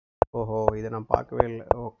 ஓஹோ, இதை நான் பார்க்கவே இல்லை.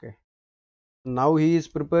 Okay, now he is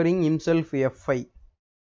preparing himself f5.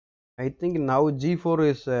 I think now g4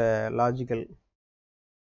 is logical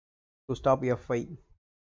to stop f5.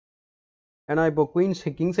 ஏன்னா இப்போ கிங்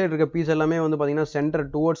சைடு இருக்க பீஸ் எல்லாமே வந்து பார்த்தீங்கன்னா சென்டர்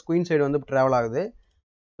டுவர்ட்ஸ் குயின் சைடு வந்து ட்ராவல் ஆகுது.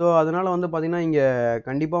 ஸோ அதனால் வந்து பார்த்தீங்கன்னா இங்கே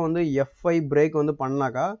கண்டிப்பாக வந்து f5 பிரேக் வந்து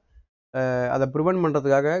பண்ணாக்கா அதை ப்ரிவென்ட்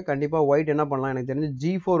பண்ணுறதுக்காக கண்டிப்பாக ஒயிட் என்ன பண்ணலாம், எனக்கு தெரிஞ்சு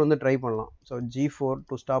g4 வந்து ட்ரை பண்ணலாம். So g4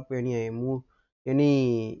 to stop any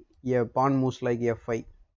pawn moves like f5.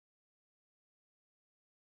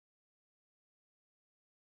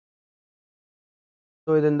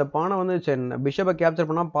 So இது இந்த பானை வந்து பிஷப்பை கேப்சர்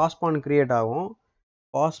பண்ணால் பாஸ் பான் கிரியேட் ஆகும்.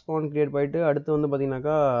 பாஸ் பான் கிரியேட் பண்ணிட்டு அடுத்து வந்து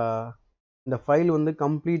பார்த்தீங்கன்னாக்கா இந்த ஃபைல் வந்து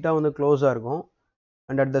கம்ப்ளீட்டாக வந்து க்ளோஸாக இருக்கும்.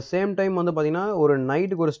 And at the same time வந்து பார்த்தீங்கன்னா ஒரு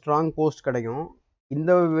நைட்டுக்கு ஒரு ஸ்ட்ராங் போஸ்ட் கிடைக்கும்.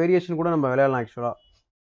 இந்த வேரியேஷன் கூட நம்ம விளையாடலாம் ஆக்சுவலாக,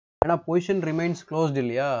 ஏன்னா பொசிஷன் ரிமைன்ஸ் க்ளோஸ்டு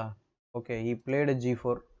இல்லையா. Okay, he played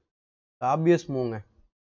g4, obvious மூவ்ங்க.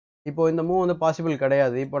 இப்போ இந்த மூவ் வந்து பாசிபிள்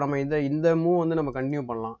கிடையாது. இப்போ நம்ம இந்த மூவ் வந்து நம்ம கண்டினியூ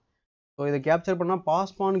பண்ணலாம். ஸோ இதை கேப்சர் பண்ணால்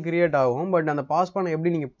பாஸ் பான் கிரியேட் ஆகும். பட் அந்த பாஸ் பானை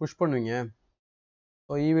எப்படி நீங்கள் புஷ் பண்ணுவீங்க?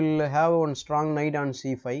 So he will have one strong knight on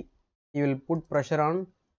c5. he will put pressure on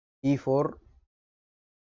e4.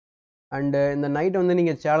 And இந்த நைட் வந்து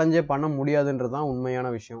நீங்கள் சேலஞ்சே பண்ண முடியாதுன்றது தான் உண்மையான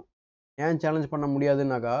விஷயம். ஏன் சேலஞ்ச் பண்ண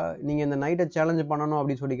முடியாதுன்னாக்கா, நீங்கள் இந்த நைட்டை சேலஞ்ச் பண்ணணும்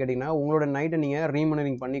அப்படின்னு சொல்லி கேட்டிங்கன்னா உங்களோட நைட்டை நீங்கள்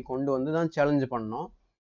ரீமனரிங் பண்ணி கொண்டு வந்து தான் சேலஞ்ச் பண்ணணும்.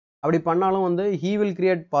 அப்படி பண்ணாலும் வந்து he will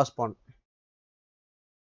create pass pawn.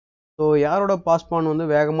 So யாரோட பாஸ் பான் வந்து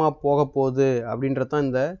வேகமாக போக போகுது அப்படின்றது தான்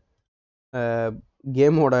இந்த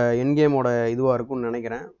கேமோட என் கேமோட இதுவாக இருக்கும்னு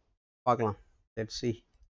நினைக்கிறேன். பார்க்கலாம், லெட்ஸ் see.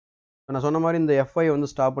 நான் சொன்ன மாதிரி இந்த f5 வந்து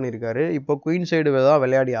ஸ்டாப் பண்ணியிருக்காரு. இப்போ குயின் சைடு தான்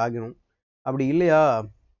விளையாடி ஆகணும். அப்படி இல்லையா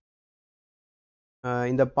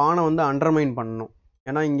இந்த பானை வந்து அண்டர்மைன் பண்ணணும்.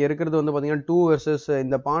 ஏன்னா இங்கே இருக்கிறது வந்து பார்த்தீங்கன்னா 2 versus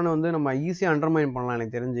இந்த பானை வந்து நம்ம ஈஸியாக அண்டர்மைன் பண்ணலாம்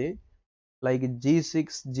எனக்கு தெரிஞ்சு, லைக் g6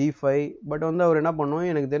 g5. பட் வந்து அவர் என்ன பண்ணுவோம்,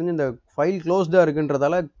 எனக்கு தெரிஞ்சு இந்த ஃபைல் க்ளோஸ்டாக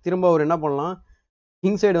இருக்குன்றதால திரும்ப அவர் என்ன பண்ணலாம்,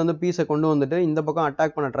 கிங் சைடு வந்து பீஸை கொண்டு வந்துட்டு இந்த பக்கம்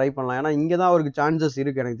அட்டாக் பண்ண ட்ரை பண்ணலாம். ஏன்னா இங்கே தான் அவருக்கு சான்சஸ்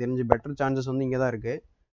இருக்குது, எனக்கு தெரிஞ்சு பெட்டர் சான்சஸ் வந்து இங்கே தான் இருக்குது.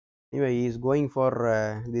 anyway he is going for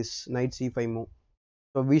this knight c5 move.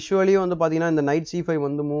 So visually வந்து பார்த்தீங்கன்னா இந்த knight c5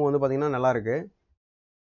 வந்து மூவ் வந்து பார்த்தீங்கன்னா நல்லாயிருக்கு.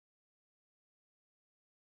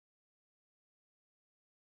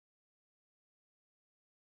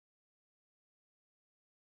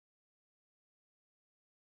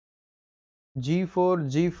 g4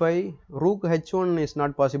 g5 rook h1 is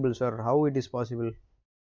not possible, sir. How it is possible?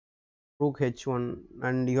 Rook h1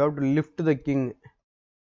 and you have to lift the king.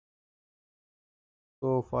 So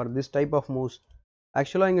for this type of moves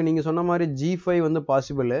ஆக்சுவலாக இங்கே நீங்கள் சொன்ன மாதிரி g5 வந்து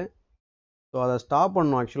பாசிபிள். ஸோ அதை ஸ்டாப்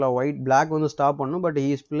பண்ணணும் ஆக்சுவலாக white black வந்து ஸ்டாப் பண்ணணும். But he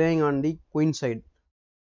is playing on the queen side.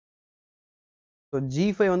 So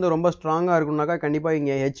g5 வந்து ரொம்ப ஸ்ட்ராங்காக இருக்கும்னாக்கா கண்டிப்பாக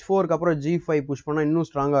இங்கே h4க்கு அப்புறம் g5 புஷ் பண்ணால் இன்னும்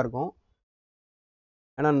ஸ்ட்ராங்காக இருக்கும்.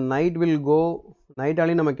 ஏன்னா நைட் வில் கோ,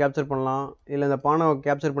 நைட்டாலையும் நம்ம கேப்சர் பண்ணலாம், இல்லை இந்த பானை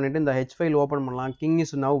கேப்சர் பண்ணிவிட்டு இந்த h ஃபைல் ஓப்பன் பண்ணலாம். King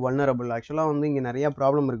is now vulnerable. ஆக்சுவலாக வந்து இங்கே நிறையா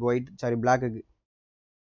ப்ராப்ளம் இருக்குது பிளாக்குக்கு.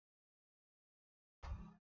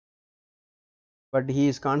 But he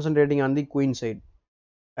is concentrating on the queen side.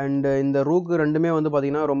 And இந்த ரூக்கு ரெண்டுமே வந்து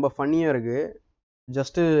பார்த்திங்கன்னா ரொம்ப ஃபன்னியாக இருக்குது.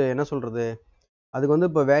 ஜஸ்ட்டு என்ன சொல்கிறது, அதுக்கு வந்து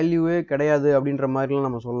இப்போ வேல்யூவே கிடையாது அப்படின்ற மாதிரிலாம்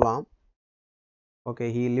நம்ம சொல்லலாம். Okay,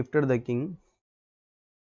 he lifted the king.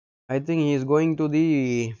 I think he is going to the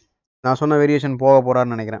நான் சொன்ன வேரியேஷன் போக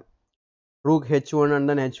போகிறான்னு நினைக்கிறேன். rook h1 and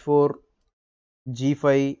then h4 g5.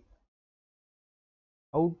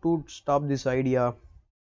 how to stop this idea?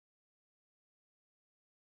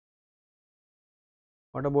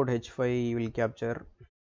 What about h5? He will capture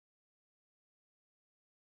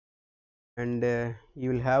and he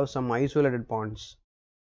will have some isolated pawns.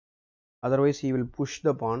 Otherwise he will push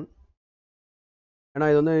the pawn. ஏன்னா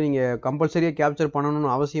இது வந்து நீங்கள் கம்பல்சரியாக capture பண்ணணும்னு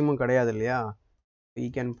அவசியமும் கிடையாது இல்லையா. he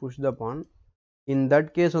can push the pawn. in that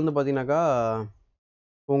case வந்து பார்த்தீங்கன்னாக்கா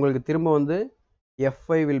உங்களுக்கு திரும்ப வந்து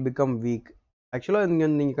f5 will become weak. ஆக்சுவலாக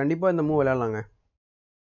நீங்கள் கண்டிப்பாக இந்த மூவ் விளையாடலாங்க.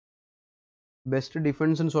 பெஸ்ட்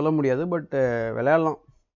டிஃபென்ஸ்னு சொல்ல முடியாது, பட் விளையாடலாம்.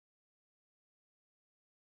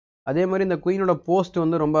 அதே மாதிரி இந்த குயினோட போஸ்ட்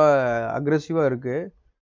வந்து ரொம்ப அக்ரெசிவாக இருக்குது.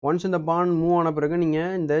 ஒன்ஸ் இந்த பான் மூவ் ஆன பிறகு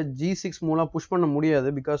நீங்கள் இந்த G6 மூவ்லாம் புஷ் பண்ண முடியாது,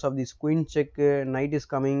 because of this queen cheque, night is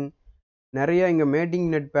coming, நிறைய இங்கே மேட்டிங்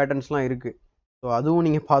நெட் பேட்டர்ன்ஸ்லாம் இருக்குது. ஸோ அதுவும்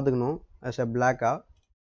நீங்கள் பார்த்துக்கணும் as a பிளாக்கா.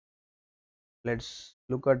 Let's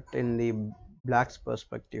look at in the blocks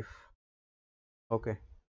perspective. Okay,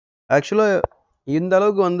 ஆக்சுவலாக இந்த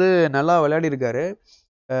அளவுக்கு வந்து நல்லா விளையாடி இருக்காரு.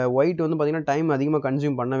 ஒயிட் வந்து பார்த்தீங்கன்னா டைம் அதிகமாக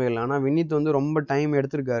கன்சியூம் பண்ணவே இல்லை. ஆனால் வினித் வந்து ரொம்ப டைம்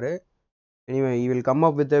எடுத்திருக்காரு. Anyway he will come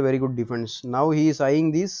up with a very good defense. Now he is eyeing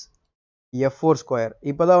this F4 square.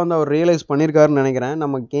 இப்போ தான் வந்து அவர் ரியலைஸ் பண்ணியிருக்காருன்னு நினைக்கிறேன்,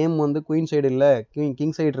 நம்ம கேம் வந்து குயின் சைடு இல்லை,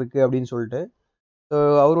 கிங் சைடு இருக்குது அப்படின்னு சொல்லிட்டு. ஸோ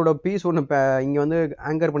அவரோட பீஸ் ஒன்று இங்கே வந்து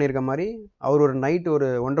ஆங்கர் பண்ணியிருக்க மாதிரி அவர் ஒரு நைட், ஒரு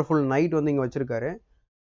ஒண்டர்ஃபுல் நைட் வந்து இங்கே வச்சுருக்காரு.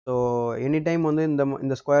 ஸோ எனி டைம் வந்து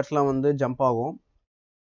இந்த ஸ்கொயர்ஸ்லாம் வந்து ஜம்ப் ஆகும்.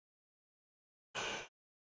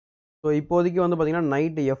 ஸோ இப்போதைக்கு வந்து பார்த்தீங்கன்னா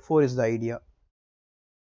night F4 is the idea.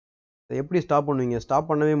 எப்படி ஸ்டாப் பண்ணுவீங்க? ஸ்டாப்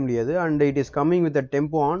பண்ணவே முடியாது. And it is coming with a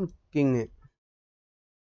tempo on king.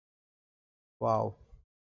 Wow.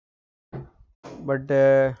 But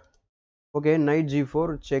okay, night G4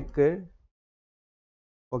 cheque.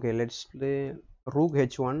 Okay, let's play rook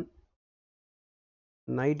H1,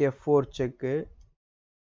 night F4 cheque,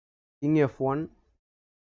 king F1,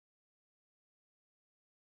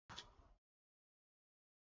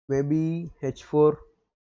 maybe H4.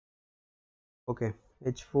 Okay,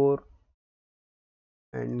 H4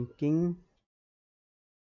 and king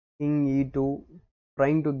E2,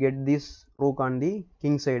 trying to get this rook on the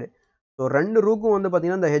king side. So ரெண்டு ரூக்கும் வந்து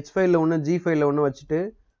பார்த்தீங்கன்னா இந்த H5ல ஒன்று, G5ல ஒன்று வச்சுட்டு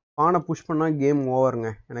பானை push பண்ணால் game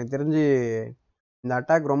ஓவருங்க. எனக்கு தெரிஞ்சு இந்த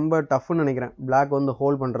அட்டாக் ரொம்ப டஃப்னு நினைக்கிறேன், பிளாக் வந்து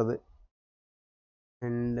ஹோல்ட் பண்ணுறது.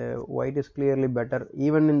 And white is clearly better.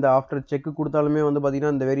 Even இந்த ஆஃப்டர் செக்கு கொடுத்தாலுமே வந்து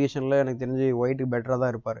பார்த்தீங்கன்னா இந்த வேரியேஷனில் எனக்கு தெரிஞ்சு ஒயிட்டுக்கு பெட்டராக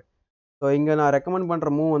தான் இருப்பார். ஸோ இங்கே நான் ரெக்கமெண்ட்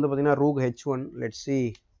பண்ணுற மூவ் வந்து பார்த்தீங்கன்னா ரூக் H1. லெட்ஸ் சி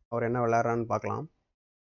அவர் என்ன விளையாடுறான்னு பார்க்கலாம்.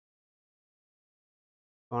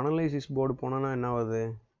 அனலைசிஸ் போர்டு போனோன்னா என்ன ஆகுது?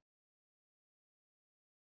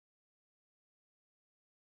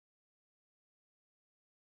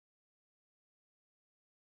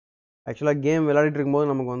 ஆக்சுவலாக கேம் விளையாடிட்டு இருக்கும்போது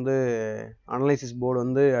நமக்கு வந்து அனலைசிஸ் போர்டு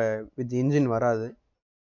வந்து வித் இன்ஜின் வராது.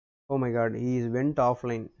 Oh my God, he is went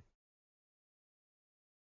offline.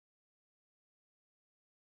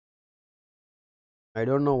 I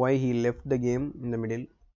don't know why he left the game in the middle.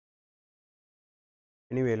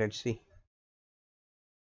 Anyway, let's see.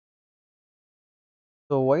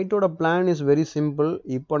 So ஒயிட்டோட plan is very simple.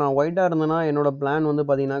 இப்போ நான் ஒயிட்டாக இருந்தேன்னா என்னோட பிளான் வந்து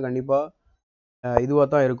பார்த்தீங்கன்னா கண்டிப்பாக இதுவாக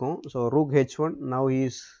தான் இருக்கும். So rook H1, now he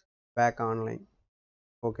is back online.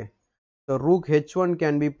 Okay, so rook H1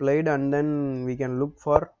 can be played and then we can look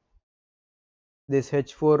for this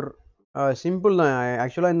H4. Simple தான்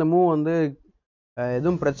ஆக்சுவலாக. இந்த மூவ் வந்து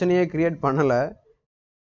எதுவும் பிரச்சனையே கிரியேட் பண்ணலை,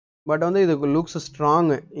 பட் வந்து இது லுக்ஸ்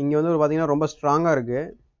ஸ்ட்ராங்கு. இங்கே வந்து பார்த்தீங்கன்னா ரொம்ப ஸ்ட்ராங்காக இருக்குது.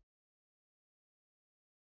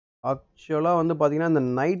 ஆக்சுவலாக வந்து பார்த்தீங்கன்னா இந்த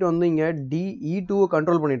நைட் வந்து இங்கே E2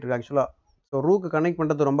 கண்ட்ரோல் பண்ணிட்டு இருக்கு ஆக்சுவலாக. ஸோ ரூக்கு கனெக்ட்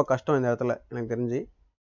பண்ணுறது ரொம்ப கஷ்டம் இந்த இடத்துல எனக்கு தெரிஞ்சு.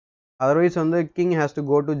 அதர்வைஸ் வந்து king has to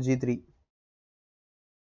go to G3.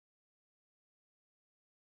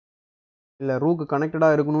 இல்லை, ரூக்கு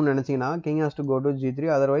கனெக்டடாக இருக்கணும்னு நினச்சிங்கன்னா king has to go to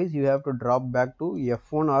G3. Otherwise you have to drop back to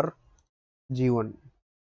F1 R G1.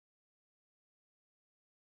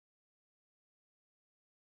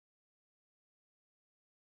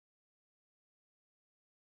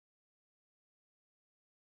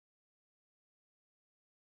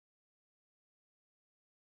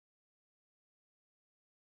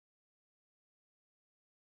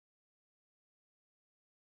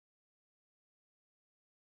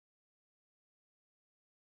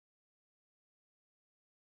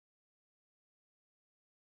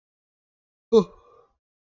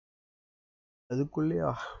 அதுக்குள்ளேயா?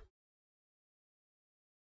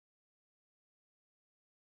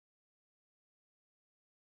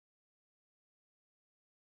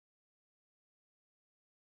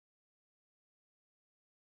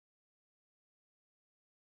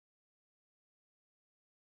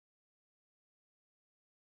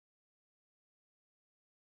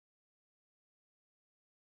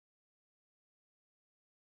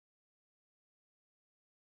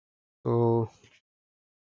 So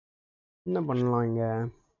என்ன பண்ணலாம் இங்கே?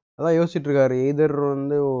 அதான் யோசிச்சுட்டு இருக்காரு. எதர்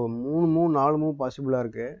வந்து 3 மூவ் 4 மூவ் பாசிபிளாக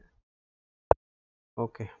இருக்கு.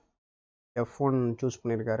 ஓகே, F1 சூஸ்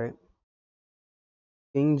பண்ணியிருக்காரு.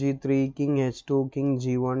 King G3, king H2, king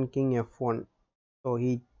G1, king F1. So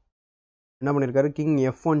he என்ன பண்ணியிருக்காரு? கிங்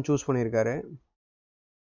F1 சூஸ் பண்ணியிருக்காரு.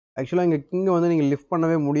 ஆக்சுவலாக இங்கே கிங்கை வந்து நீங்கள் லிஃப்ட்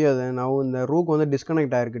பண்ணவே முடியாது. நான் இந்த ரூக் வந்து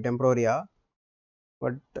டிஸ்கனெக்ட் ஆகிருக்கு டெம்பரரியாக.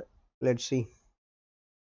 But let's see.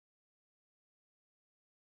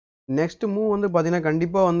 Next move வந்து பார்த்தீங்கன்னா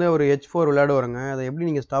கண்டிப்பாக வந்து ஒரு h4 விளையாட வருங்க. அதை எப்படி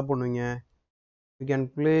நீங்கள் ஸ்டாப் பண்ணுவீங்க? You can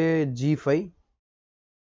play g5.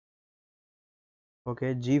 Okay,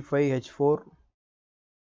 g5 h4,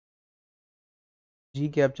 g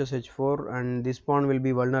captures h4 and this pawn will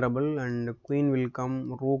be vulnerable and queen will come,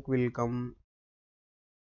 rook will come.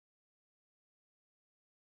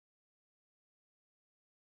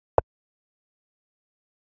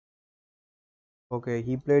 Okay,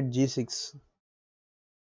 he played g6.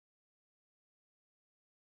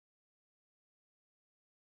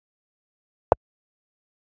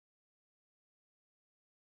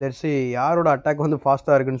 Let's see யாரோட attack வந்து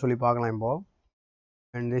ஃபாஸ்ட்டாக இருக்குன்னு சொல்லி பார்க்கலாம் இப்போ.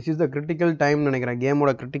 And this is the critical time நினைக்கிறேன்,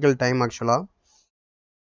 கேமோட critical time ஆக்சுவலாக.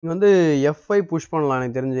 இங்கே வந்து f5 புஷ் பண்ணலாம்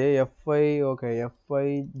எனக்கு தெரிஞ்சு. f5, okay, f5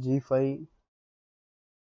 g5,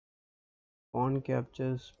 pawn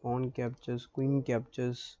captures, queen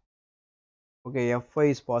captures. Okay, f5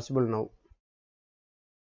 is possible now.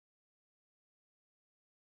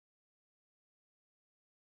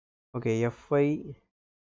 Okay, f5,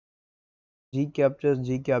 g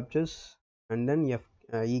captures and then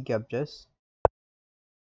e captures,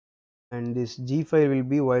 and this g5 will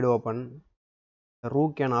be wide open. The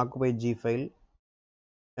rook can occupy g5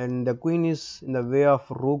 and the queen is in the way of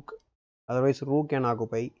rook, otherwise rook can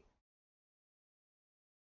occupy.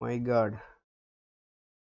 My god,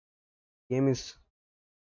 game is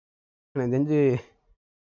எனக்கு தெரிஞ்சு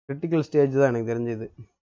critical stage தான் எனக்கு தெரிஞ்சது.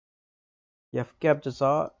 f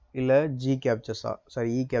கேப்சர்ஸா இல்லை g கேப்சர்ஸா,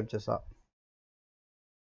 sorry e கேப்சர்ஸா?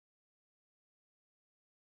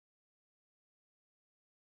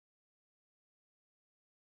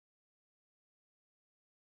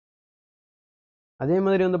 அதே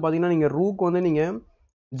மாதிரி வந்து பார்த்தீங்கன்னா நீங்கள் ரூக் வந்து நீங்கள்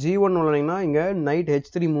g1 விளையாடிங்கன்னா இங்கே நைட்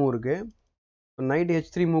h3 மூவ் இருக்குது. நைட்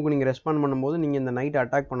h3 மூவ்க்கு நீங்கள் ரெஸ்பாண்ட் பண்ணும்போது நீங்கள் இந்த நைட்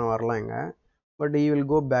அட்டாக் பண்ண வரலாம் இங்கே. But you will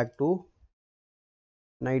go back to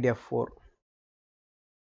knight f4.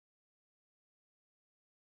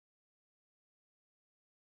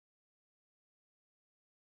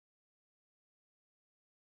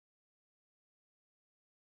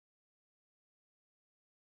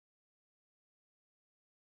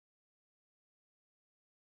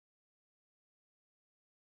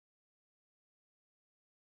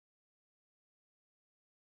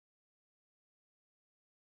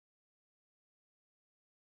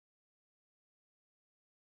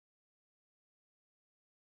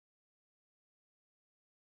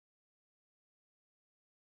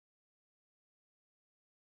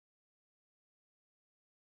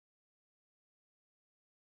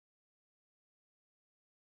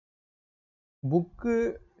 Book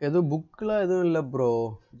எதுவும் புக்கில் எதுவும் இல்லை ப்ரோ.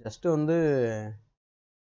 ஜஸ்ட்டு வந்து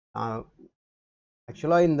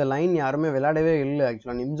ஆக்சுவலாக இந்த லைன் யாருமே விளையாடவே இல்லை.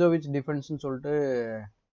 ஆக்சுவலாக நிம்சோவிச் டிஃபென்ஸ்னு சொல்லிட்டு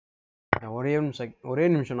ஒரே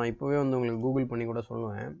நிமிஷம் நான் இப்போவே வந்து உங்களுக்கு கூகுள் பண்ணி கூட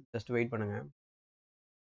சொல்லுவேன். ஜஸ்ட் வெயிட் பண்ணுங்கள்.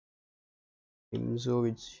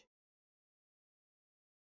 நிம்சோவிச்,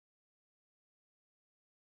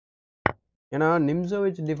 ஏன்னா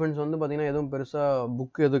நிம்சோவிச் டிஃபென்ஸ் வந்து பார்த்தீங்கன்னா எதுவும் பெருசாக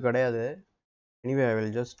புக் எதுவும் கிடையாது. Anyway I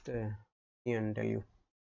will just and tell you.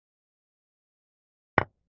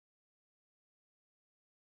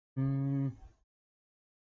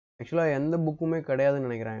 ஆக்சுவலாக எந்த புக்குமே கிடையாதுன்னு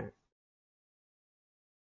நினைக்கிறேன்.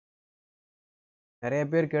 நிறைய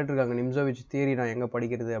பேர் கேட்டிருக்காங்க நிம்சோவிச் தியரி நான் எங்கே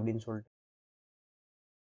படிக்கிறது அப்படின்னு சொல்லிட்டு.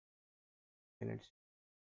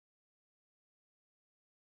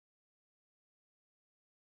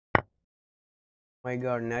 மை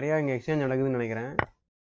காட், நிறையா இங்கே எக்ஸ்சேஞ்ச் நடக்குதுன்னு நினைக்கிறேன்.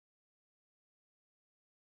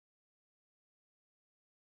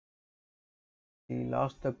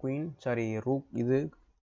 Lost the queen, sorry rook. இது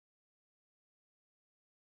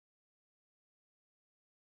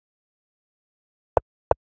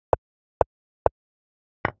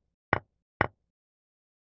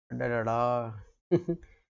அடடா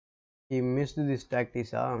he missed this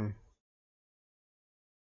tactics.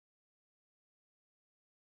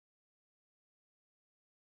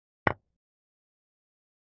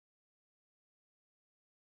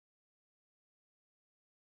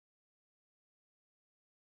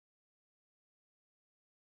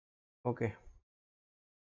 Okay,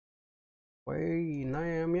 நான்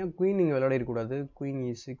ஏன் குயின் இங்கே விளையாடிருக்கூடாது? Queen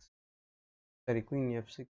e6, sorry queen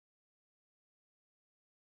f6,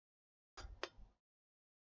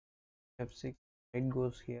 f6, knight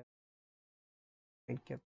goes here, knight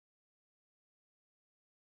cap.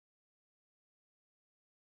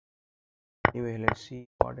 Anyway, let's see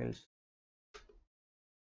what else.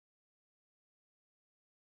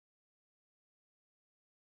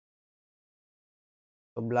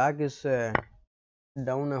 So black is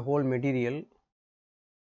down a whole material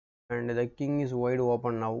and the king is wide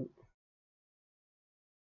open now.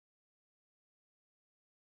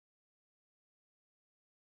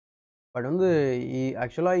 But வந்து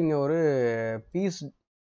ஆக்சுவலாக இங்கே ஒரு piece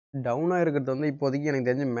டவுனாக இருக்கிறது வந்து இப்போதைக்கு எனக்கு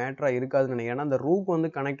தெரிஞ்ச மேட்டராக இருக்காதுன்னு நினைக்கிறேன். ஏன்னா அந்த ரூக் வந்து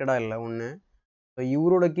கனெக்டடாக இல்லை ஒன்று. ஸோ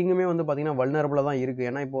இவரோட கிங்குமே வந்து பார்த்தீங்கன்னா வல்னரபுளாக தான் இருக்குது.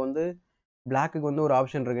 ஏன்னா இப்போ வந்து பிளாக்குக்கு வந்து ஒரு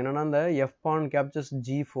ஆப்ஷன் இருக்குது. என்னன்னா இந்த எஃப் பான் கேப்சர்ஸ்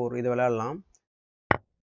G4 இதை விளையாடலாம்.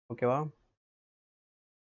 ஓகேவா?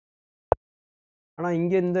 ஆனால்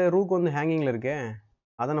இங்கே இந்த ரூக் வந்து ஹேங்கிங்கில் இருக்கே,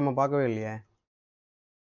 அதை நம்ம பார்க்கவே இல்லையே.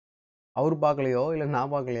 அவர் பார்க்கலையோ இல்லை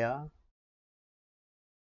நான் பார்க்கலையா?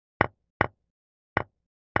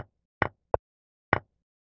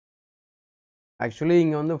 ஆக்சுவலி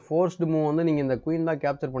இங்கே வந்து ஃபோர்ஸ்டு மூவ் வந்து நீங்கள் இந்த குயின் தான்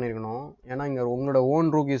கேப்சர் பண்ணியிருக்கணும். ஏன்னா இங்கே உங்களோட ஓன்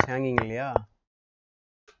ரூக் இஸ் ஹேங்கிங் இல்லையா?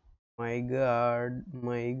 My God,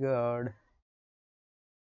 my God.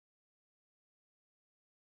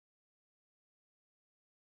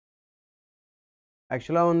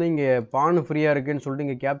 ஆக்சுவலாக வந்து இங்கே பான் ஃப்ரீயாக இருக்குன்னு சொல்லிட்டு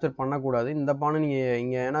இங்கே கேப்சர் பண்ணக்கூடாது. இந்த பானை நீங்கள்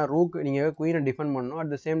இங்கே ஏன்னா ரூக் நீங்கள் குயினை டிஃபெண்ட் பண்ணணும்.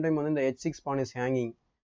 அட் த சேம் டைம் வந்து இந்த H6 porn is hanging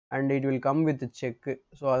and it will come with check.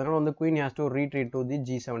 So அதனால் வந்து queen has to retreat to the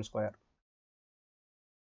G7 square.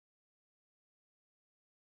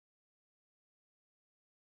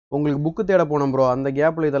 உங்களுக்கு புக்கு தேட போனோம் ப்ரோ, அந்த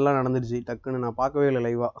கேப்பில் இதெல்லாம் நடந்துருச்சு. டக்குன்னு நான் பார்க்கவே இல்லை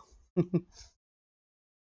லைவாக.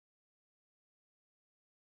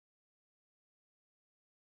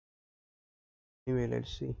 Anyway,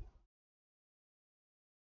 let's see.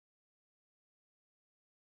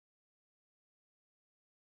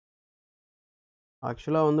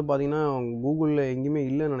 ஆக்சுவலாக வந்து பார்த்தீங்கன்னா கூகுளில் எங்கேயுமே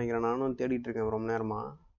இல்லைன்னு நினைக்கிறேன். நானும் தேடிட்டு இருக்கேன் ரொம்ப நேரமாக.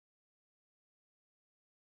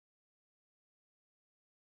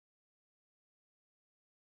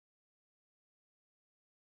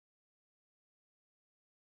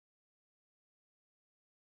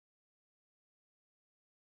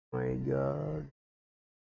 My God.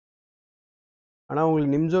 ஆனால்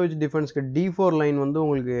உங்களுக்கு நிம்சோவிச் டிஃபென்ஸ்க்கு D4 லைன் வந்து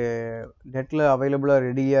உங்களுக்கு நெட்டில் அவைலபிளாக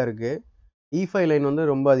ரெடியாக இருக்குது. E5 லைன் வந்து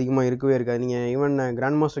ரொம்ப அதிகமாக இருக்கவே இருக்காது. நீங்கள் ஈவன்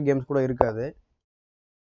கிராண்ட் மாஸ்டர் கேம்ஸ் கூட இருக்காது.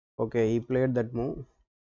 Okay, he played that move.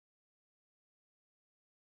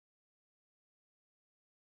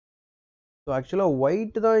 So ஆக்சுவலாக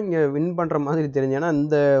ஒயிட் தான் இங்கே வின் பண்ணுற மாதிரி தெரிஞ்சு. ஏன்னா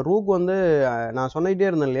இந்த ரூக் வந்து நான் சொல்லிகிட்டே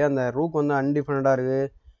இருந்தேன் இல்லையா, அந்த ரூக் வந்து அன்டிஃபெண்டடாக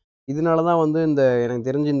இருக்குது. இதனால தான் வந்து இந்த எனக்கு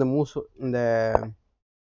தெரிஞ்சு இந்த மூவ்ஸ் இந்த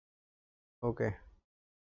okay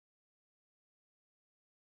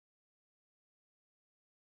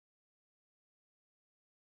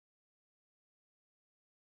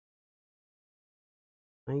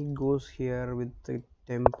knight goes here with the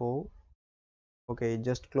tempo. Okay,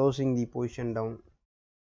 just closing the position down.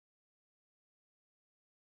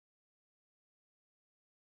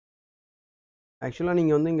 ஆக்சுவலாக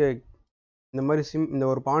நீங்கள் வந்து இங்கே இந்த மாதிரி இந்த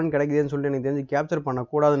ஒரு பான் கிடைக்குதுன்னு சொல்லிட்டு எனக்கு தெரிஞ்சு கேப்சர்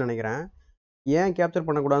பண்ணக்கூடாதுன்னு நினைக்கிறேன். ஏன் கேப்சர்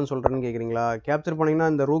பண்ணக்கூடாதுன்னு சொல்கிறேன்னு கேட்குறீங்களா? கேப்சர் பண்ணிங்கன்னா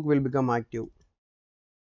இந்த rook will become active.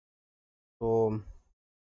 So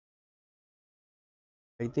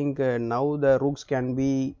I think now the ரூக்ஸ் can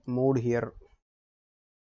be moved here.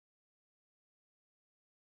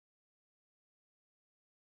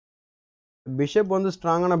 Bishop வந்து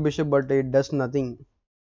ஸ்ட்ராங்கான bishop, but it does nothing.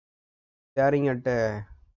 Steering at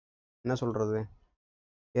என்ன சொல்கிறது,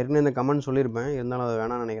 ஏற்கனவே இந்த கமெண்ட் சொல்லியிருப்பேன், இருந்தாலும் அதை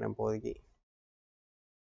வேணாம்னு நினைக்கிறேன் இப்போதைக்கு.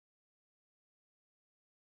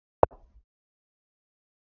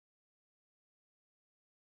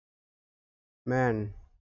 Man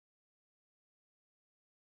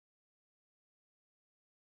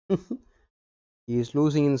he is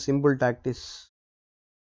losing in simple tactics.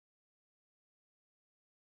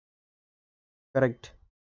 Correct.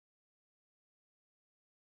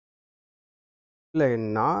 இல்லை,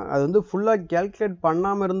 நான் அது வந்து ஃபுல்லாக கேல்குலேட்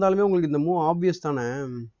பண்ணாமல் இருந்தாலுமே உங்களுக்கு இந்த மூவ் ஆப்வியஸ் தானே.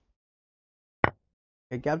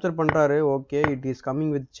 கேப்சர் பண்ணுறாரு, okay, it is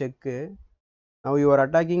coming with cheque. Now you are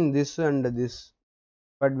attacking this and this,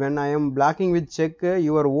 but when I am blocking with cheque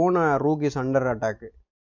your own rook is under attack.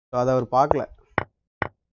 So அதை அவர் பார்க்கல.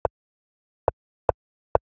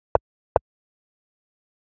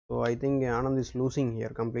 So I think Anand is losing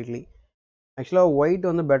here completely. ஆக்சுவலாக white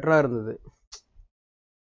வந்து பெட்டராக இருந்தது.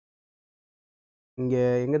 இங்கே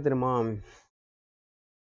எங்கே தெரியுமா,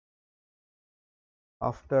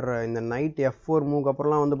 after இந்த நைட் F4 மூவ்க்கு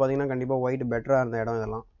அப்புறம்லாம் வந்து பார்த்தீங்கன்னா கண்டிப்பாக ஒயிட் பெட்டராக இருந்த இடம்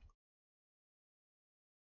இதெல்லாம்.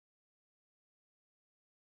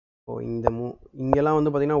 ஸோ இந்த மூவ் இங்கெல்லாம்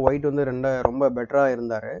வந்து பார்த்தீங்கன்னா ஒயிட் வந்து ரொம்ப பெட்டராக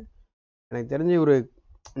இருந்தார். எனக்கு தெரிஞ்சு ஒரு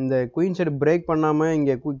இந்த குயின் சைடு பிரேக் பண்ணாமல்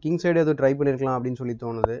இங்கே கிங் சைடு எதுவும் ட்ரை பண்ணியிருக்கலாம் அப்படின்னு சொல்லி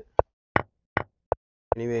தோணுது.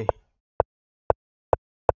 எனிவே,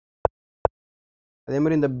 அதே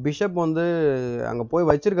மாதிரி இந்த பிஷப் வந்து அங்கே போய்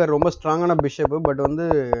வச்சிருக்காரு, ரொம்ப ஸ்ட்ராங்கான பிஷப்பு, பட் வந்து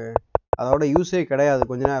அதோட யூஸே கிடையாது.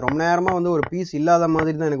 ரொம்ப நேரமாக வந்து ஒரு பீஸ் இல்லாத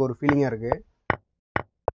மாதிரி தான் எனக்கு ஒரு ஃபீலிங்காக இருக்குது.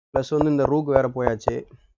 ப்ளஸ் வந்து இந்த ரூக் வேறு போயாச்சு.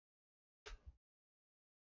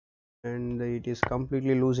 and it is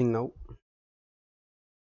completely losing now.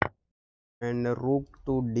 and rook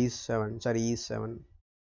to d7, sorry, e7.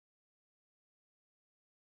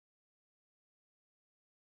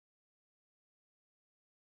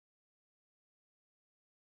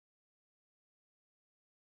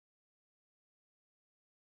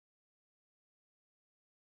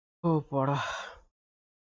 Oh போடா.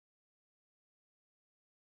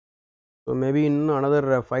 ஸோ மேபி இன்னும் another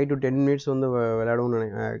 5 to 10 minutes வந்து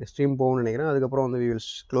விளையாடுவோம்னு ஸ்ட்ரீம் போகும்னு நினைக்கிறேன். அதுக்கப்புறம் வந்து we will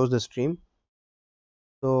close the stream.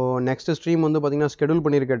 So next stream வந்து பார்த்தீங்கன்னா ஸ்கெடியூல்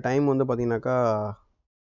பண்ணியிருக்க டைம் வந்து பார்த்தீங்கன்னாக்கா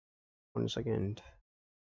 1 second.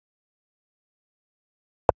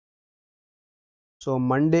 ஸோ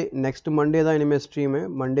நெக்ஸ்ட் மண்டே தான் இனிமேல் ஸ்ட்ரீமு,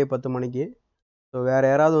 மண்டே 10 மணிக்கு. ஸோ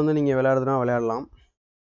வேறு யாராவது வந்து நீங்கள் விளையாடுறதுனா விளையாடலாம்.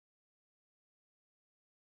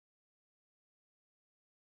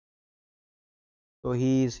 So he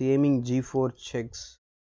is aiming g4 sex.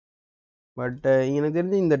 But எனக்கு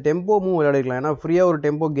தெரிஞ்சு இந்த டெம்போ மூவ் விளையாடிக்கலாம், ஏன்னா ஃப்ரீயாக ஒரு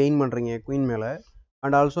டெம்போ கெயின் பண்ணுறீங்க குயின் மேலே.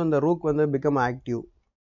 அண்ட் ஆல்சோ இந்த ரூக் வந்து பிகம் ஆக்டிவ்.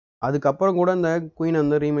 அதுக்கப்புறம் கூட இந்த குயின்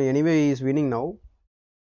வந்து anyway is winning now.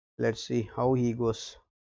 Let's see how he goes.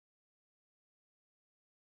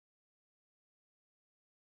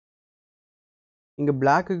 இங்கே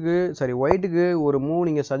பிளாக்குக்கு சாரி ஒயிட்டுக்கு ஒரு மூவ்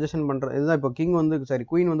நீங்கள் சஜஷன் பண்ணுற இதுதான். இப்போ கிங் வந்து சாரி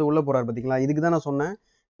குயின் வந்து உள்ளே போகிறார் பார்த்தீங்களா, இதுக்கு தான் நான் சொன்னேன்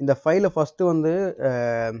இந்த ஃபைலை ஃபஸ்ட்டு வந்து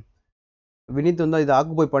வினித் வந்து இதை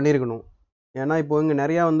ஆக்குபை பண்ணியிருக்கணும். ஏன்னா இப்போ இங்கே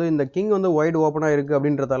நிறையா வந்து இந்த கிங் வந்து ஒயிட் ஓப்பனாக இருக்குது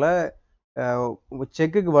அப்படின்றதால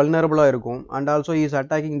செக்குக்கு வல்னரபுளாக இருக்கும். And also is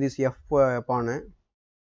attacking this F Banu.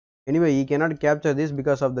 Anyway E cannot capture this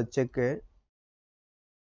because of the செக்கு.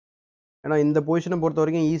 ஏன்னா இந்த பொசிஷனை பொறுத்த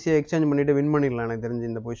வரைக்கும் ஈஸியாக எக்ஸ்சேஞ்ச் பண்ணிவிட்டு வின் பண்ணிடலாம். எனக்கு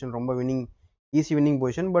தெரிஞ்சு இந்த பொசிஷன் ரொம்ப ஈஸி வின்னிங்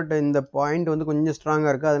பொசிஷன். பட் இந்த பாயிண்ட் வந்து கொஞ்சம்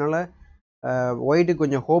ஸ்ட்ராங்காக இருக்குது, அதனால ஒயிட்டுக்கு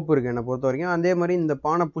கொஞ்சம் ஹோப் இருக்குது என்னை பொறுத்த வரைக்கும். அதே மாதிரி இந்த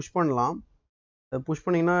பானை புஷ் பண்ணலாம். புஷ்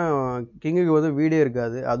பண்ணிங்கன்னா கிங்குக்கு வந்து வீடே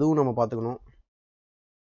இருக்காது, அதுவும் நம்ம பார்த்துக்கணும்.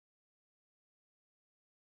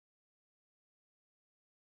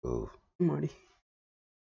 மாடி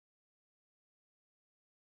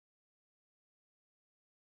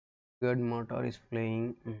good motor is playing.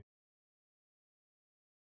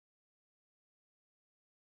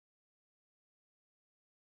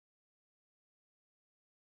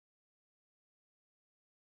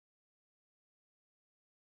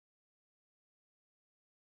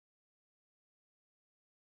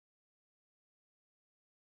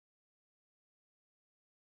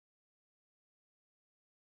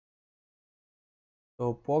 So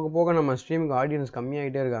போக போக நம்ம ஸ்ட்ரீமுக்கு ஆடியன்ஸ்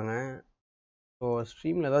கம்மியாகிட்டே இருக்காங்க. ஸோ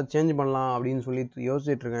ஸ்ட்ரீமில் ஏதாவது சேஞ்ச் பண்ணலாம் அப்படின்னு சொல்லி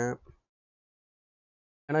யோசிச்சுட்ருக்கேன்.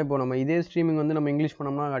 ஏன்னா இப்போ நம்ம இதே ஸ்ட்ரீமிங் வந்து நம்ம இங்கிலீஷ்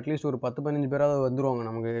பண்ணோம்னா அட்லீஸ்ட் ஒரு 10-15 பேராவது வந்துடுவாங்க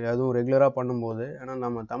நமக்கு, அதுவும் ரெகுலராக பண்ணும்போது. ஏன்னா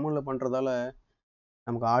நம்ம தமிழில் பண்ணுறதால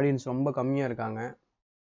நமக்கு ஆடியன்ஸ் ரொம்ப கம்மியாக இருக்காங்க.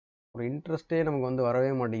 ஒரு இன்ட்ரெஸ்ட்டே நமக்கு வந்து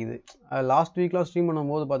வரவே மாட்டேங்குது. லாஸ்ட் வீக்லாம் ஸ்ட்ரீம்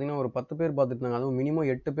பண்ணும்போது பார்த்தீங்கன்னா ஒரு 10 பேர் பார்த்துட்டு இருந்தாங்க, அதுவும் மினிமம்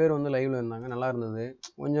 8 பேர் வந்து லைவில் இருந்தாங்க. நல்லா இருந்தது,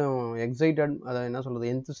 கொஞ்சம் எக்ஸைட்டட், அதை என்ன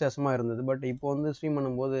சொல்கிறது, எந்தூசியாசமாக இருந்தது. பட் இப்போ வந்து ஸ்ட்ரீம்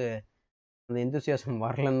பண்ணும்போது அந்த எந்தூசியாசம்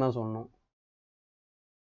வரலன்னு தான் சொன்னோம்.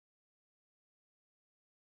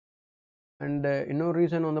 அண்டு இன்னொரு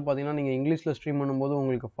ரீசன் வந்து பார்த்தீங்கன்னா நீங்கள் இங்கிலீஷில் ஸ்ட்ரீம் பண்ணும்போது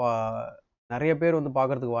உங்களுக்கு நிறைய பேர் வந்து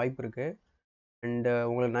பார்க்குறதுக்கு வாய்ப்பு இருக்குது. அண்டு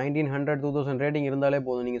உங்களுக்கு 1900 2000 ரேட்டிங் இருந்தாலே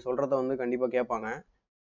போதும், நீங்கள் சொல்கிறத வந்து கண்டிப்பாக கேட்பாங்க.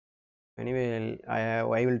 Anyway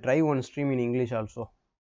I will try one stream in English also.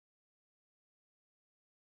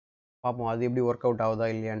 பார்ப்போம் அது எப்படி ஒர்க் அவுட் ஆகுதா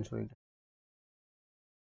இல்லையான்னு சொல்லிட்டு.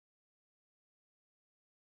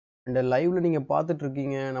 அண்ட் லைவில் நீங்கள்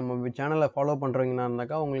பார்த்துட்ருக்கீங்க, நம்ம சேனலை ஃபாலோ பண்ணுறீங்கன்னா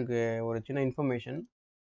இருந்தாக்கா உங்களுக்கு ஒரு சின்ன இன்ஃபர்மேஷன்.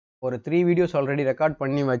 ஒரு 3 வீடியோஸ் ஆல்ரெடி ரெக்கார்ட்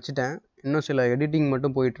பண்ணி வச்சுட்டேன், இன்னும் சில எடிட்டிங்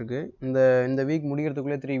மட்டும் போயிட்டுருக்கு. இந்த வீக்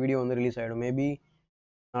முடிகிறதுக்குள்ளே 3 வீடியோ வந்து ரிலீஸ் ஆகிடும். மேபி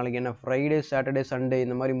நாளைக்கு என்ன ஃப்ரைடே சாட்டர்டே சண்டே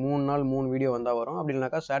இந்த மாதிரி 3 நாள் 3 வீடியோ வந்தால் வரும். அப்படி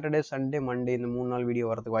இல்லைனாக்கா சாட்டர்டே சண்டே மண்டே இந்த 3 நாள் வீடியோ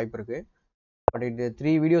வரதுக்கு வாய்ப்பு இருக்குது. பட் இது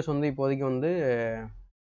 3 வீடியோஸ் வந்து இப்போதைக்கு வந்து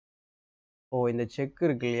இந்த செக்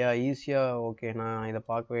இருக்கு இல்லையா, ஈஸியாக ஓகே, நான் இதை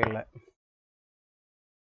பார்க்கவே இல்லை.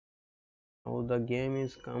 Now the game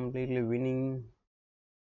is completely winning.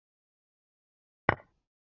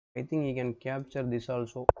 I think he can capture this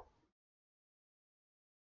also.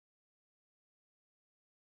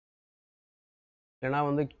 ஏன்னா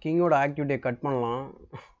வந்து கிங்கோட ஆக்டிவிட்டியை கட் பண்ணலாம்,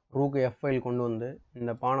 ரூக்கு F5 கொண்டு வந்து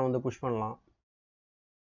இந்த பானை வந்து புஷ் பண்ணலாம்.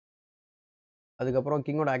 அதுக்கப்புறம்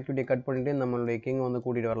கிங்கோட ஆக்டிவிட்டியை கட் பண்ணிட்டு நம்மளுடைய கிங்கை வந்து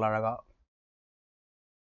கூட்டிகிட்டு வரலாம் அழகா.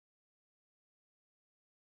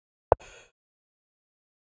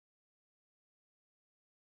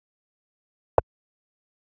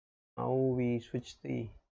 Now we switch the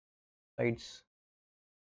sides.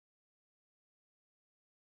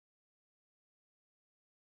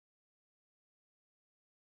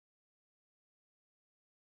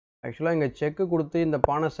 ஆக்சுவலாக இங்கே செக்கு கொடுத்து இந்த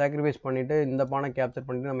பானை சாக்ரிஃபைஸ் பண்ணிவிட்டு இந்த பானை கேப்சர்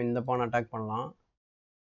பண்ணிவிட்டு நம்ம இந்த பானை அட்டாக் பண்ணலாம்.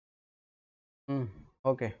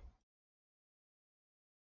 ஓகே.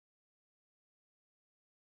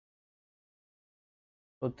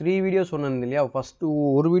 ஸோ 3 வீடியோஸ் சொன்னேன் இல்லையா? ஃபஸ்ட்டு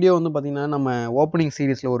ஒரு வீடியோ வந்து பார்த்தீங்கன்னா நம்ம ஓப்பனிங்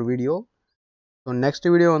சீரீஸில் ஒரு வீடியோ. ஸோ நெக்ஸ்ட்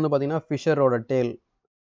வீடியோ வந்து பார்த்தீங்கன்னா ஃபிஷரோட டேல்,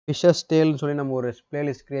 ஃபிஷர்ஸ் டேல்னு சொல்லி நம்ம ஒரு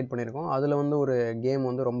பிளேலிஸ்ட் கிரியேட் பண்ணியிருக்கோம். அதில் வந்து ஒரு கேம்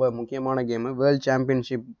வந்து ரொம்ப முக்கியமான கேமு, வேர்ல்ட்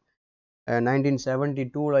சாம்பியன்ஷிப்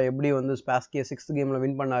 1972ல் எப்படி வந்து ஸ்பாஸ்கியை 6th கேமில்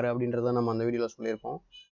வின் பண்ணார் அப்படின்றத நம்ம அந்த வீடியோவில் சொல்லியிருக்கோம்.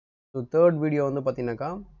 ஸோ தேர்ட் வீடியோ வந்து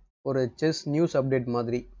பார்த்தீங்கன்னாக்கா ஒரு செஸ் நியூஸ் அப்டேட்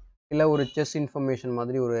மாதிரி, இல்லை ஒரு செஸ் இன்ஃபர்மேஷன்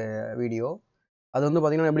மாதிரி ஒரு வீடியோ. அது வந்து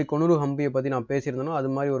பார்த்தீங்கன்னா எப்படி கொனூரு ஹம்பியை பற்றி நான் பேசியிருந்தேனோ அது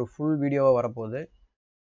மாதிரி ஒரு ஃபுல் வீடியோவாக வரப்போகுது.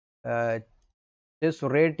 Chess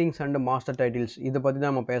ratings and master titles இதை பற்றி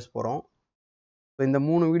தான் நம்ம பேச போகிறோம். ஸோ இந்த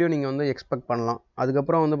 3 வீடியோ நீங்கள் வந்து எக்ஸ்பெக்ட் பண்ணலாம்.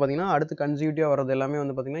 அதுக்கப்புறம் வந்து பார்த்தீங்கன்னா அடுத்து கன்சிக்யூட்டிவாக வரது எல்லாமே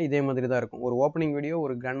வந்து பார்த்தீங்கன்னா இதே மாதிரி தான் இருக்கும். ஒரு ஓப்பனிங் வீடியோ,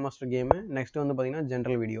 ஒரு கிராண்ட் மாஸ்டர் கேமு, நெக்ஸ்ட் வந்து பார்த்தீங்கன்னா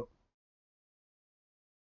ஜென்ரல் வீடியோ.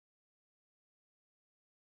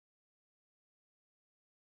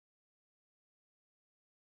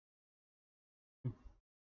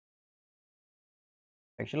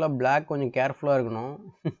 ஆக்சுவலாக பிளாக் கொஞ்சம் கேர்ஃபுல்லாக இருக்கணும்.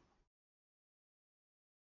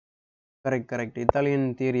 கரெக்ட் இத்தாலியன்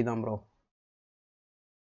தியரி தான் ப்ரோ.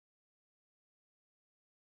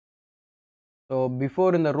 ஸோ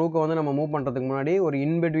பிஃபோர் இந்த ரூக்கை வந்து நம்ம மூவ் பண்ணுறதுக்கு முன்னாடி ஒரு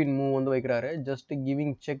இன்பிட்வீன் மூவ் வந்து வைக்கிறாரு, just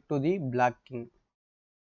giving check to the black king.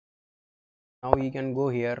 Now you can go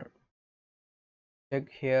here, check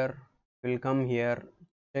here, will come here,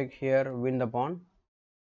 check here, win the pawn.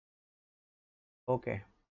 Okay,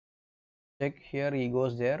 check here, he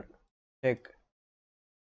goes there, check,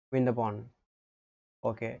 win the pawn.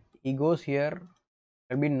 Okay, he goes here,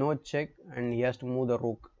 there will be no check and he has to move the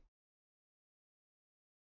rook.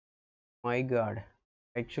 My god,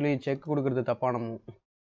 actually check கொடுக்கிறது தப்பான move.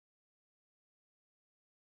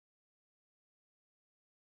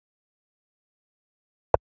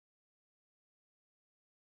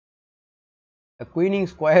 Queening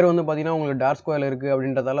square வந்து பார்த்தீங்கன்னா உங்களுக்கு dark square இருக்குது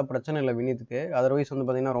அப்படின்றதால பிரச்சனை இல்லை வினித்துக்கு. Otherwise வந்து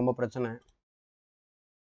பார்த்தீங்கன்னா ரொம்ப பிரச்சனை.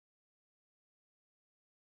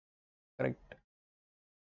 கரெக்ட்.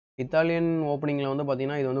 இத்தாலியன் ஓப்பனிங்கில் வந்து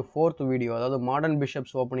பார்த்தீங்கன்னா இது வந்து 4th வீடியோ, அதாவது மாடர்ன்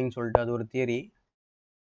பிஷப்ஸ் ஓப்பனிங் சொல்லிட்டு அது ஒரு தியரி.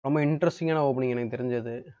 ரொம்ப இன்ட்ரெஸ்டிங்கான ஓப்பனிங் எனக்கு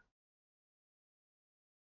தெரிஞ்சது.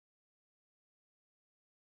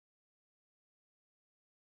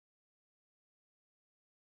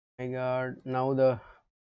 My god, now the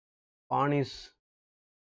pawn is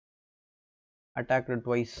attacked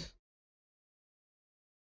twice.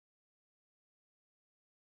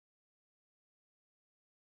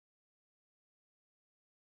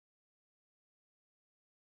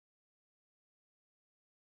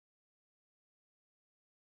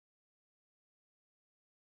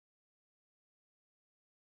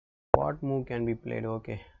 What move can be played?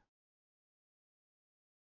 Okay,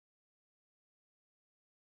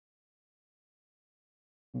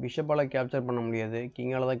 பிஷப்பால் capture பண்ண முடியாது,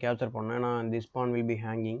 கிங்கால் தான் கேப்சர் பண்ணேன். ஏன்னா this pawn will be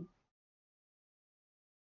hanging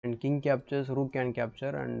and king captures, rook can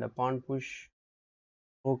capture and the pawn push,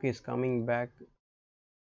 rook is coming back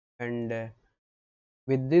and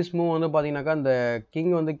with this move வந்து பார்த்தீங்கன்னாக்கா அந்த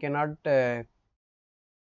king வந்து cannot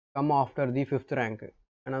come after the 5th rank,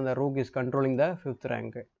 ஏன்னா அந்த rook is controlling the 5th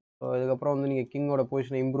rank. So இதுக்கப்புறம் வந்து நீங்கள் கிங்கோட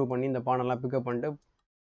பொசிஷனை இம்ப்ரூவ் பண்ணி இந்த பானெல்லாம் பிக்கப் பண்ணிட்டு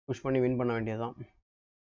புஷ் பண்ணி வின் பண்ண வேண்டியதுதான்.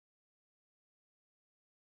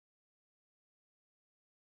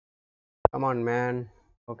 Come on man.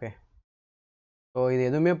 Okay, so இது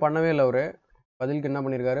எதுவுமே பண்ணவே இல்லை அவரு. பதிலுக்கு என்ன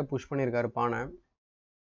பண்ணியிருக்காரு, புஷ் பண்ணியிருக்காரு பானை.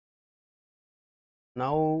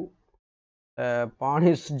 Now pawn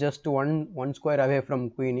is just one square away from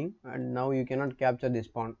queening and now you cannot capture this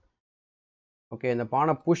pawn. Okay, இந்த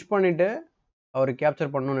பானை புஷ் பண்ணிவிட்டு அவர்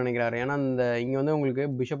கேப்சர் பண்ணணும்னு நினைக்கிறாரு. ஏன்னா இந்த இங்கே வந்து உங்களுக்கு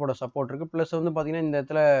பிஷப்போட சப்போர்ட் இருக்குது, ப்ளஸ் வந்து பார்த்தீங்கன்னா இந்த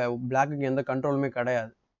இடத்துல பிளாக்குக்கு எந்த கண்ட்ரோலுமே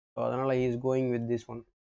கிடையாது. ஸோ அதனால் he is going with this one.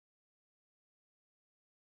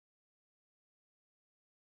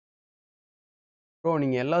 Bro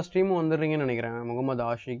நீங்கள் எல்லா ஸ்ட்ரீமும் வந்துடுறீங்கன்னு நினைக்கிறேன். முகமது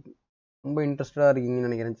ஆஷிக் ரொம்ப இன்ட்ரெஸ்டடாக இருக்கீங்கன்னு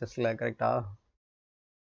நினைக்கிறேன் செஸ்ஸில். கரெக்டா?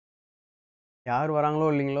 யார் வராங்களோ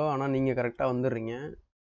இல்லைங்களோ, ஆனால் நீங்கள் கரெக்டாக வந்துடுறீங்க.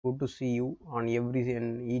 Good to see you on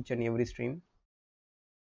each and every stream.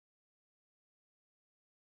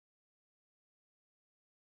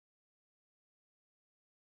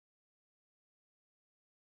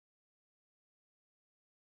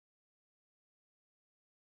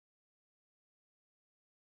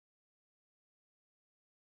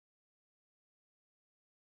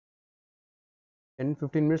 Ten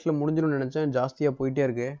 15 மினிட்ஸில் முடிஞ்சிடும்னு நினச்சேன், ஜாஸ்தியாக போயிட்டே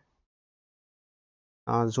இருக்கு.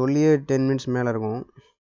 அது சொல்லியே 10 மினிட்ஸ் மேலே இருக்கும்.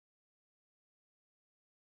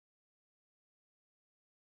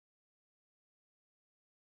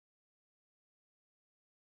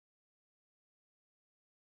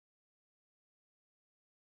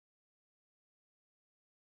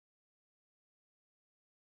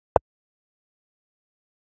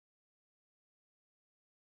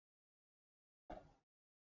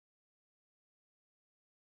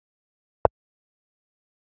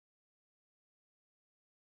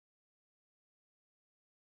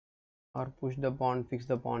 or push the pawn, fix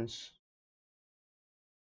the pawns.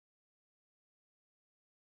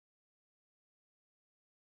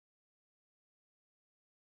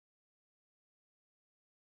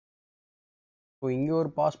 So இங்கே ஒரு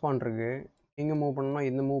பாஸ் பான் இருக்கு. இங்கே மூவ் பண்ணோம்னா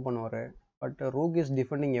இந்த மூவ் பண்ணுவார். But rook is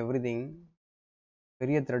defending every thing.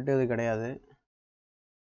 பெரிய த்ரெட் இது கிடையாது.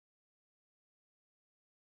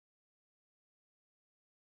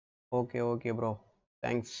 Okay okay bro,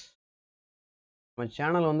 thanks. நம்ம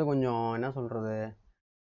சேனல் வந்து கொஞ்சம் என்ன சொல்கிறது,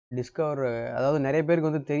 டிஸ்கவர், அதாவது நிறைய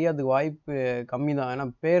பேருக்கு வந்து தெரியாததுக்கு வாய்ப்பு கம்மி தான். ஏன்னா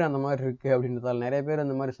பேர் அந்த மாதிரி இருக்குது அப்படின்றதால நிறைய பேர்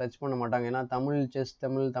அந்த மாதிரி சர்ச் பண்ண மாட்டாங்க. ஏன்னா தமிழ் செஸ்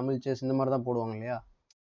தமிழ் செஸ் இந்த மாதிரி தான் போடுவாங்க இல்லையா.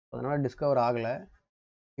 அதனால் டிஸ்கவர் ஆகலை.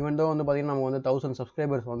 ஈவன் தோ வந்து பார்த்திங்கன்னா நமக்கு வந்து 1000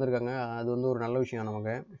 சப்ஸ்கிரைபர்ஸ் வந்திருக்காங்க. அது வந்து ஒரு நல்ல விஷயம்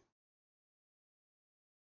நமக்கு.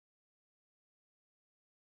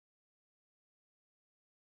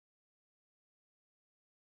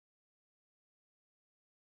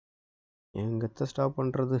 எங்கத்த ஸ்டாப்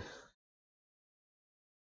பண்ணுறது.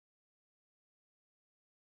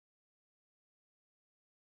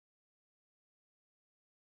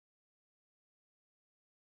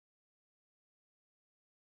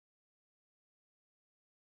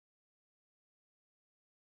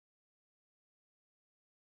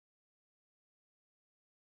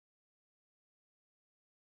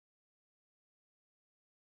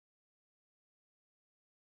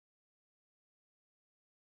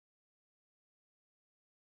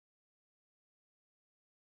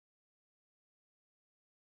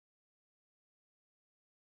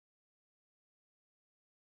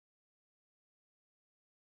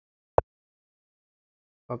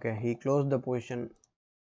 Okay, he closed the position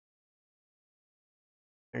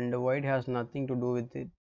and white has nothing to do with it.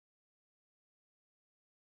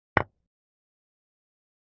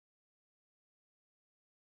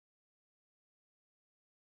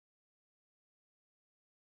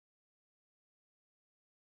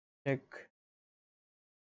 Check,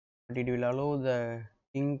 but it will allow the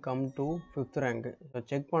king come to 5th rank. So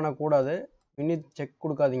check பண்ணக்கூடாது, இன்னும் செக்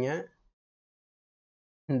கொடுக்காதீங்க.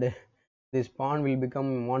 And this pawn will become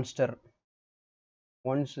monster.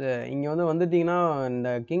 Once இங்கே வந்து வந்துட்டிங்கன்னா இந்த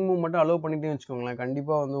king move மட்டும் allow பண்ணிட்டேன்னு வச்சுக்கோங்களேன்,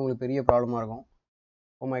 கண்டிப்பாக வந்து உங்களுக்கு பெரிய ப்ராப்ளமாக இருக்கும்.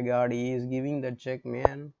 Oh my god, he is giving that check,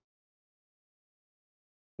 man.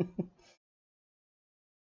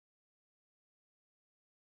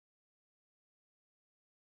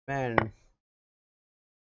 Man,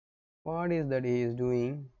 what is that he is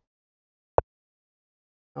doing?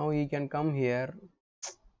 Now he can come here,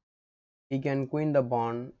 he can queen the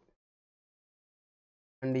pawn,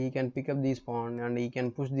 and he can pick up this pawn, and he can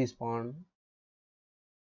push this pawn.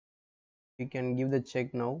 He can give the check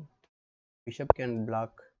now. Bishop can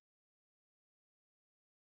block.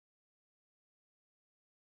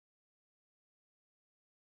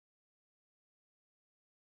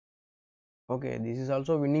 Okay, this is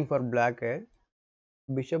also winning for black.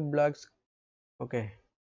 Bishop blocks. Okay,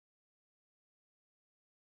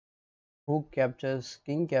 rook captures,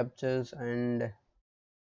 king captures, and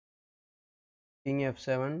king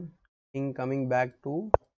f7, king coming back to.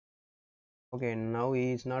 Okay, now he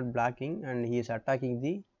is not blocking and he is attacking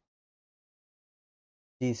the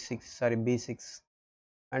b6,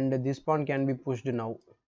 and this pawn can be pushed now.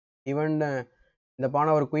 Even இந்த பானை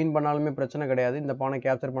அவர் queen பண்ணாலுமே பிரச்சனை கிடையாது, இந்த பானை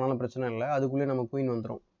capture பண்ணாலும் பிரச்சனை இல்லை, அதுக்குள்ளே நம்ம குயின்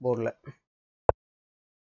வந்துடும் போர்டில்.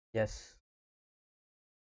 S,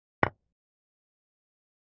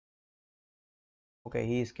 okay,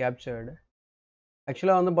 he is captured.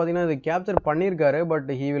 ஆக்சுவலாக வந்து பார்த்தீங்கன்னா இது கேப்சர் பண்ணியிருக்காரு, but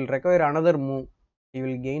he will require another move. He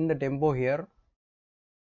will gain the tempo here,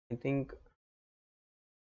 I think.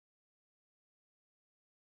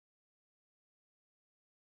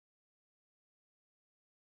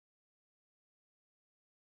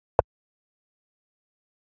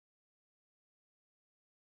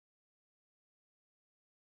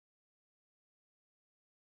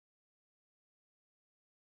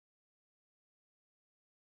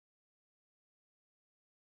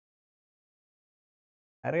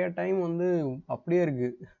 நிறைய டைம் வந்து அப்படியே இருக்கு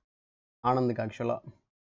ஆனந்துக்கு ஆக்சுவலாக.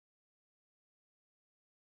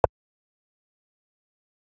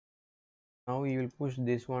 Now he will push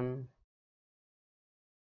this one.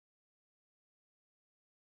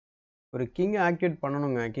 ஒரு கிங்கை ஆக்டிவேட்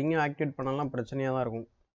பண்ணணுங்க, கிங்கை ஆக்டிவேட் பண்ணலாம் பிரச்சனையாக தான் இருக்கும்.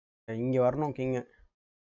 இங்கே வரணும் king.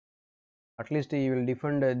 At least he will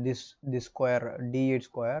defend this square, d8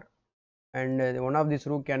 square, and one of this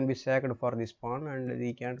rook can be sacked for this pawn, and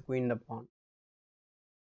he can't queen the pawn.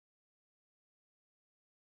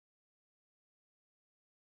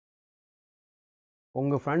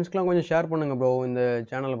 உங்கள் ஃப்ரெண்ட்ஸ்க்கெலாம் கொஞ்சம் ஷேர் பண்ணுங்கள் ப்ரோ, இந்த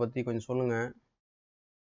சேனலை பற்றி கொஞ்சம் சொல்லுங்கள்.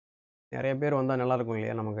 நிறைய பேர் வந்தால் நல்லாயிருக்கும்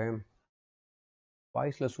இல்லையா நமக்கு.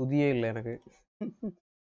 வாய்ஸில் சுதியே இல்லை எனக்கு.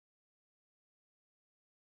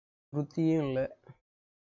 ஸ்ருதியும் இல்லை.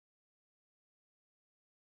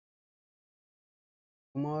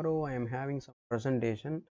 Tomorrow I am having some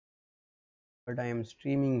presentation, but I am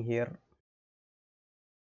streaming here.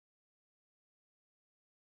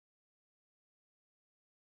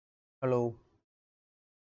 Hello.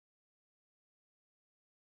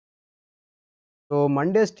 So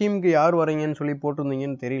Mondays டீமுக்கு யார் வரீங்கன்னு சொல்லி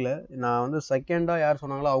போட்டிருந்தீங்கன்னு தெரியல. நான் வந்து செகண்டாக யார்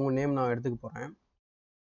சொன்னாங்களோ அவங்க நேம் நான் எடுத்துக்க போகிறேன்.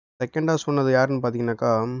 செகண்டாக சொன்னது யாருன்னு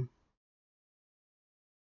பார்த்தீங்கன்னாக்கா,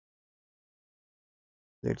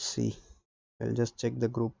 let's see, I'll just check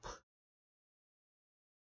the group.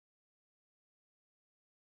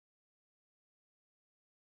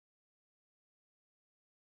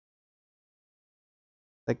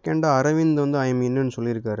 செகண்டாக அரவிந்த் வந்து ஐ எம் இன்னுன்னு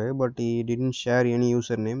சொல்லியிருக்காரு, but he didn't share any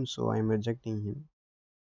user name, so I am rejecting him.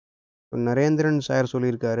 So Narendran sir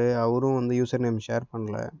சொல்லியிருக்காரு, அவரும் வந்து யூசர் நேம் ஷேர்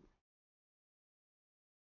பண்ணல.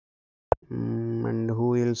 And who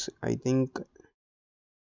else? I think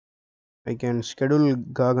I can schedule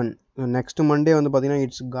Gagan. Next Monday வந்து பார்த்தீங்கன்னா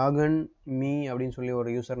it's காகன் me அப்படின்னு சொல்லி ஒரு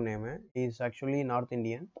user name. Is actually north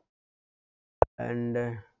Indian. And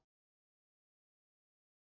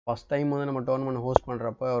first time வந்து நம்ம டோர்னமெண்ட் ஹோஸ்ட்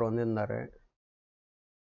பண்ணுறப்ப அவர் வந்து இருந்தார்.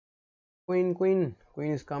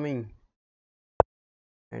 Queen is coming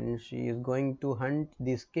and she is going to hunt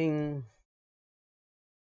this king.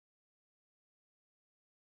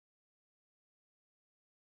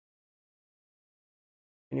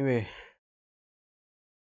 Anyway,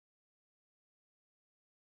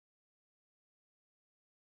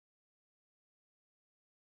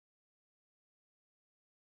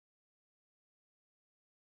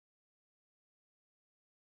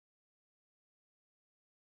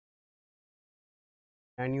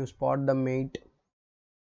 can you spot the mate?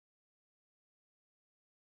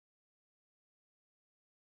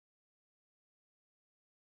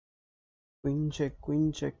 Queen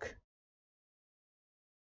check.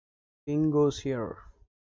 King goes here.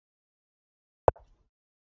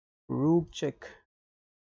 Rook check.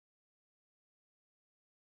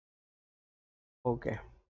 Okay.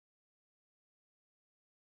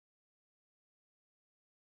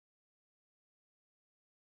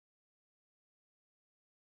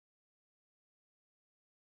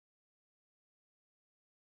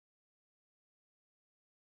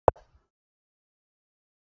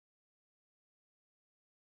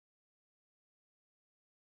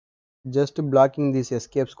 Just blocking this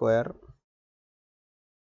escape square.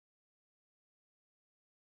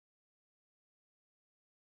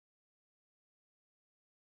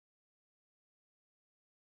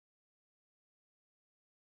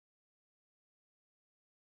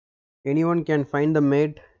 Anyone can find the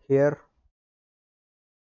mate here?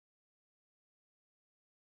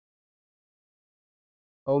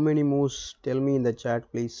 How many moves? Tell me in the chat,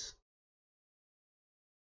 please.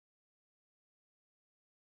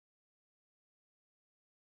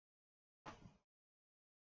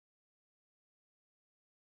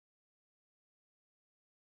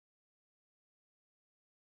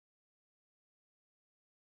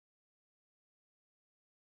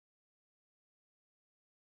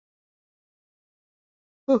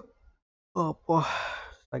 அப்பா,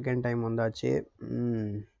 second time வந்தாச்சு.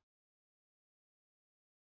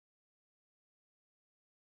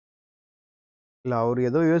 இல்லை, அவர்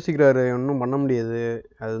ஏதோ யோசிக்கிறாரு, ஒன்றும் பண்ண முடியாது.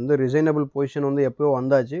 அது வந்து ரிசைனபிள் பொசிஷன் வந்து எப்போயோ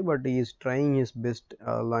வந்தாச்சு, but is trying his best.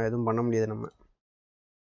 அதெல்லாம் எதுவும் பண்ண முடியாது நம்ம.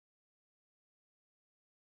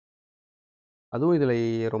 அதுவும் இதில்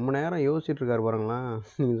ரொம்ப நேரம் யோசிச்சுட்டு இருக்காரு பாருங்களேன்,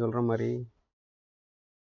 நீங்கள் சொல்கிற மாதிரி.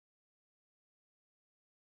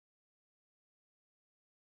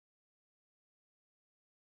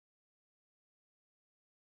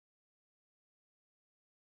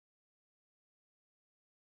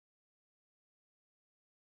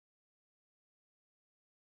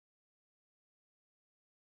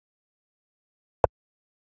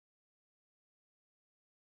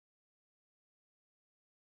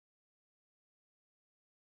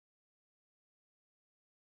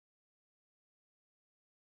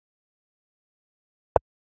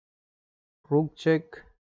 Rook check.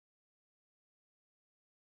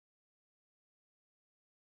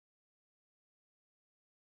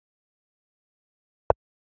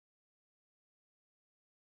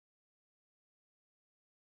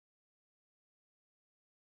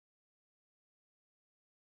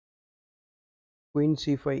 Queen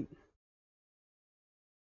c5.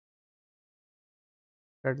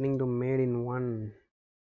 Threatening to mate in one.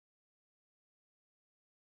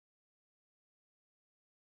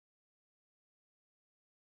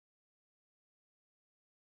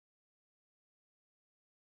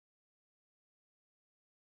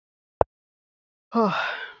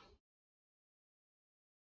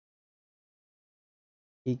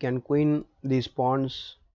 He can queen these pawns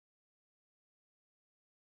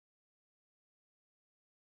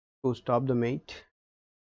to stop the mate.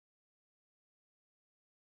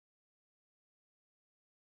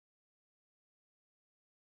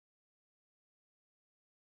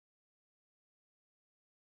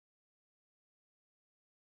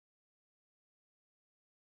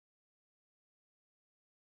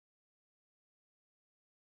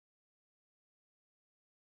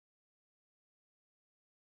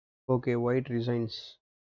 Okay, white resigns.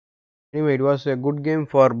 Anyway, it was a good game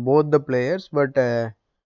for both the players, but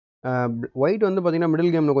white வந்து பார்த்தீங்கன்னா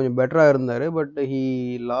middle கேமில் கொஞ்சம் பெட்டராக இருந்தார், but he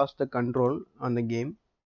lost the control on the game.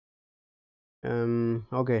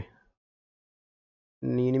 Okay,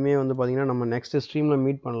 இனிமே வந்து பார்த்தீங்கன்னா நம்ம நெக்ஸ்ட் ஸ்ட்ரீமில்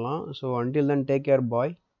மீட் பண்ணலாம். So until then, take care, boy,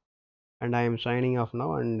 and I am signing off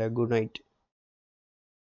now, and good night.